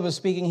 9, Caleb is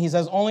speaking. He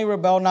says, only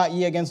rebel not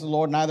ye against the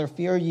Lord, neither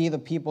fear ye the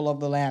people of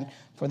the land,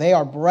 for they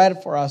are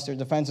bread for us, their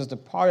defense is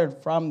departed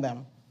from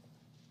them.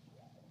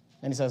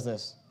 Then he says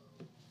this,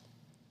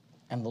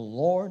 and the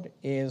Lord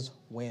is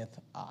with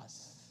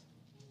us.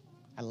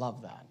 I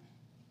love that.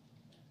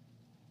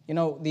 You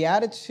know, the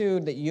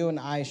attitude that you and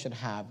I should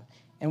have,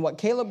 and what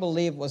Caleb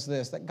believed was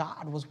this, that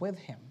God was with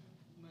him.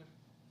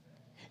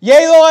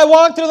 Yea, though I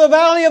walk through the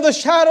valley of the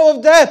shadow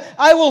of death,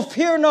 I will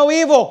fear no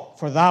evil,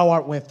 for thou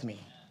art with me.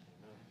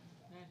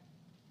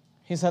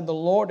 He said, the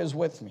Lord is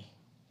with me.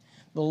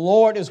 The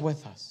Lord is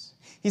with us.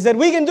 He said,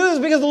 we can do this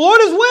because the Lord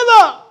is with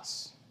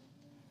us.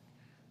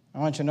 I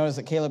want you to notice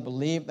that Caleb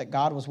believed that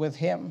God was with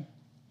him.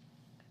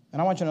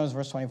 And I want you to notice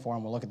verse 24,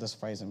 and we'll look at this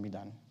phrase and be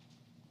done.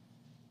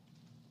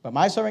 But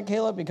my servant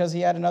Caleb, because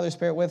he had another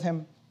spirit with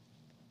him,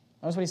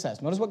 notice what he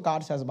says. Notice what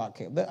God says about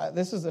Caleb.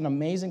 This is an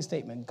amazing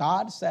statement.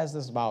 God says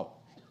this about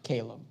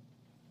Caleb,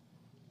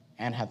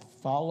 and hath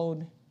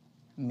followed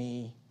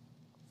me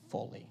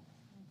fully.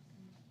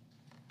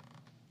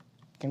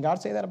 Can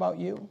God say that about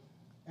you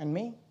and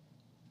me?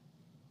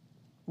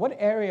 What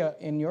area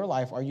in your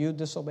life are you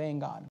disobeying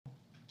God?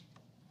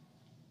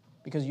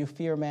 Because you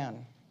fear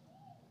man.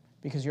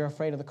 Because you're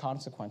afraid of the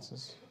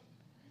consequences.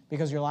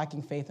 Because you're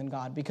lacking faith in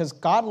God. Because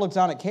God looked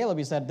down at Caleb,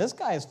 he said, this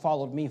guy has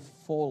followed me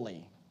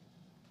fully.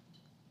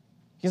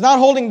 He's not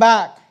holding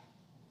back.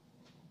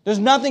 There's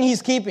nothing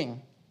he's keeping.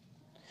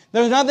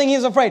 There's nothing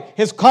he's afraid.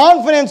 His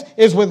confidence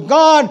is with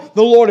God.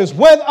 The Lord is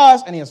with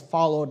us, and he has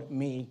followed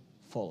me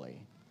fully.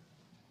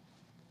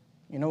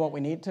 You know what we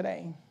need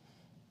today?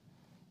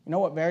 You know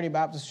what Verity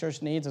Baptist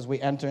Church needs as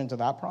we enter into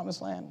that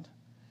promised land?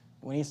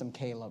 We need some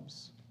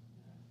Calebs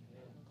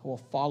who will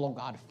follow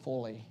God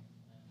fully.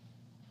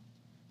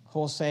 Who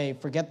will say,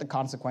 forget the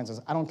consequences.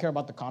 I don't care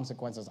about the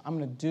consequences. I'm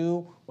going to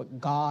do what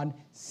God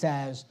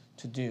says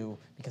to do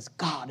because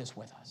God is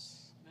with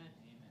us. Amen.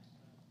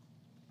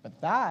 But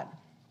that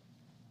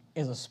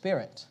is a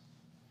spirit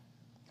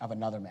of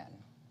another man.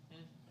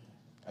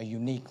 A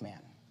unique man.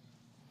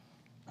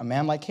 A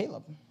man like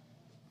Caleb.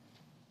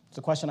 So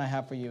the question I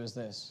have for you is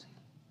this.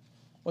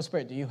 What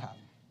spirit do you have?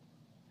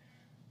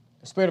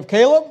 The spirit of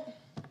Caleb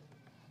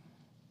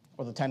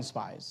or the 10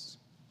 spies?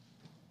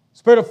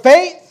 Spirit of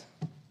faith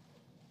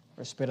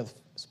or spirit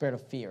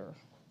of fear?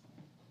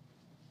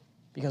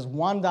 Because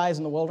one dies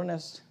in the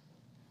wilderness,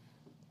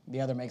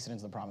 the other makes it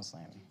into the promised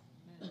land.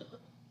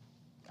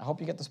 I hope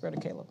you get the spirit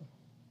of Caleb.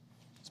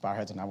 Let's bow our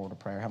heads and now we'll go to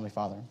prayer. Heavenly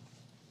Father,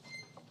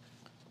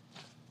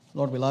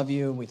 Lord, we love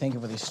you. We thank you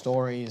for these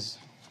stories,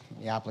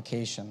 the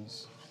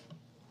applications.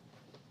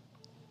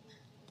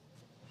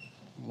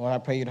 Lord, I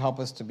pray you'd help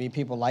us to be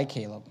people like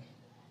Caleb.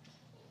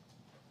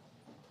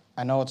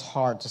 I know it's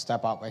hard to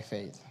step out by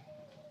faith.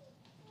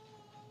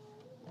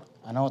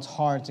 I know it's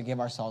hard to give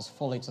ourselves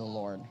fully to the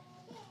Lord.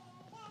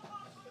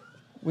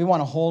 We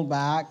want to hold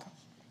back.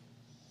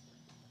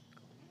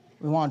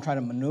 We want to try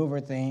to maneuver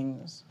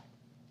things.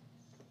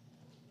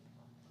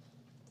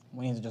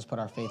 We need to just put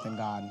our faith in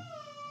God.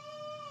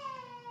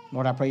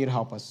 Lord, I pray you'd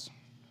help us.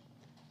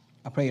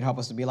 I pray you'd help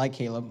us to be like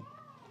Caleb.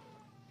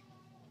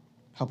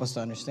 Help us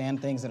to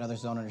understand things that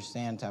others don't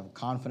understand, to have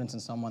confidence in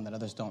someone that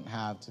others don't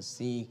have, to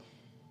see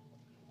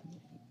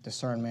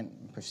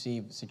discernment,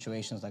 perceive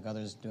situations like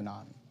others do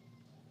not.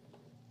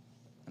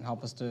 And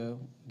help us to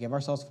give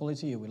ourselves fully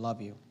to you. We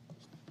love you.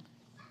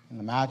 In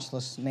the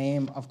matchless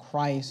name of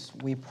Christ,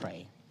 we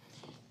pray.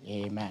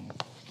 Amen.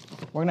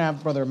 We're going to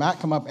have Brother Matt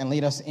come up and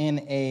lead us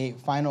in a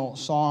final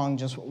song.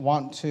 Just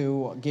want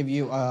to give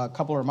you a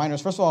couple of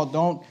reminders. First of all,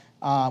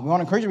 we want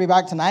to encourage you to be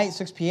back tonight,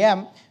 6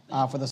 p.m., for the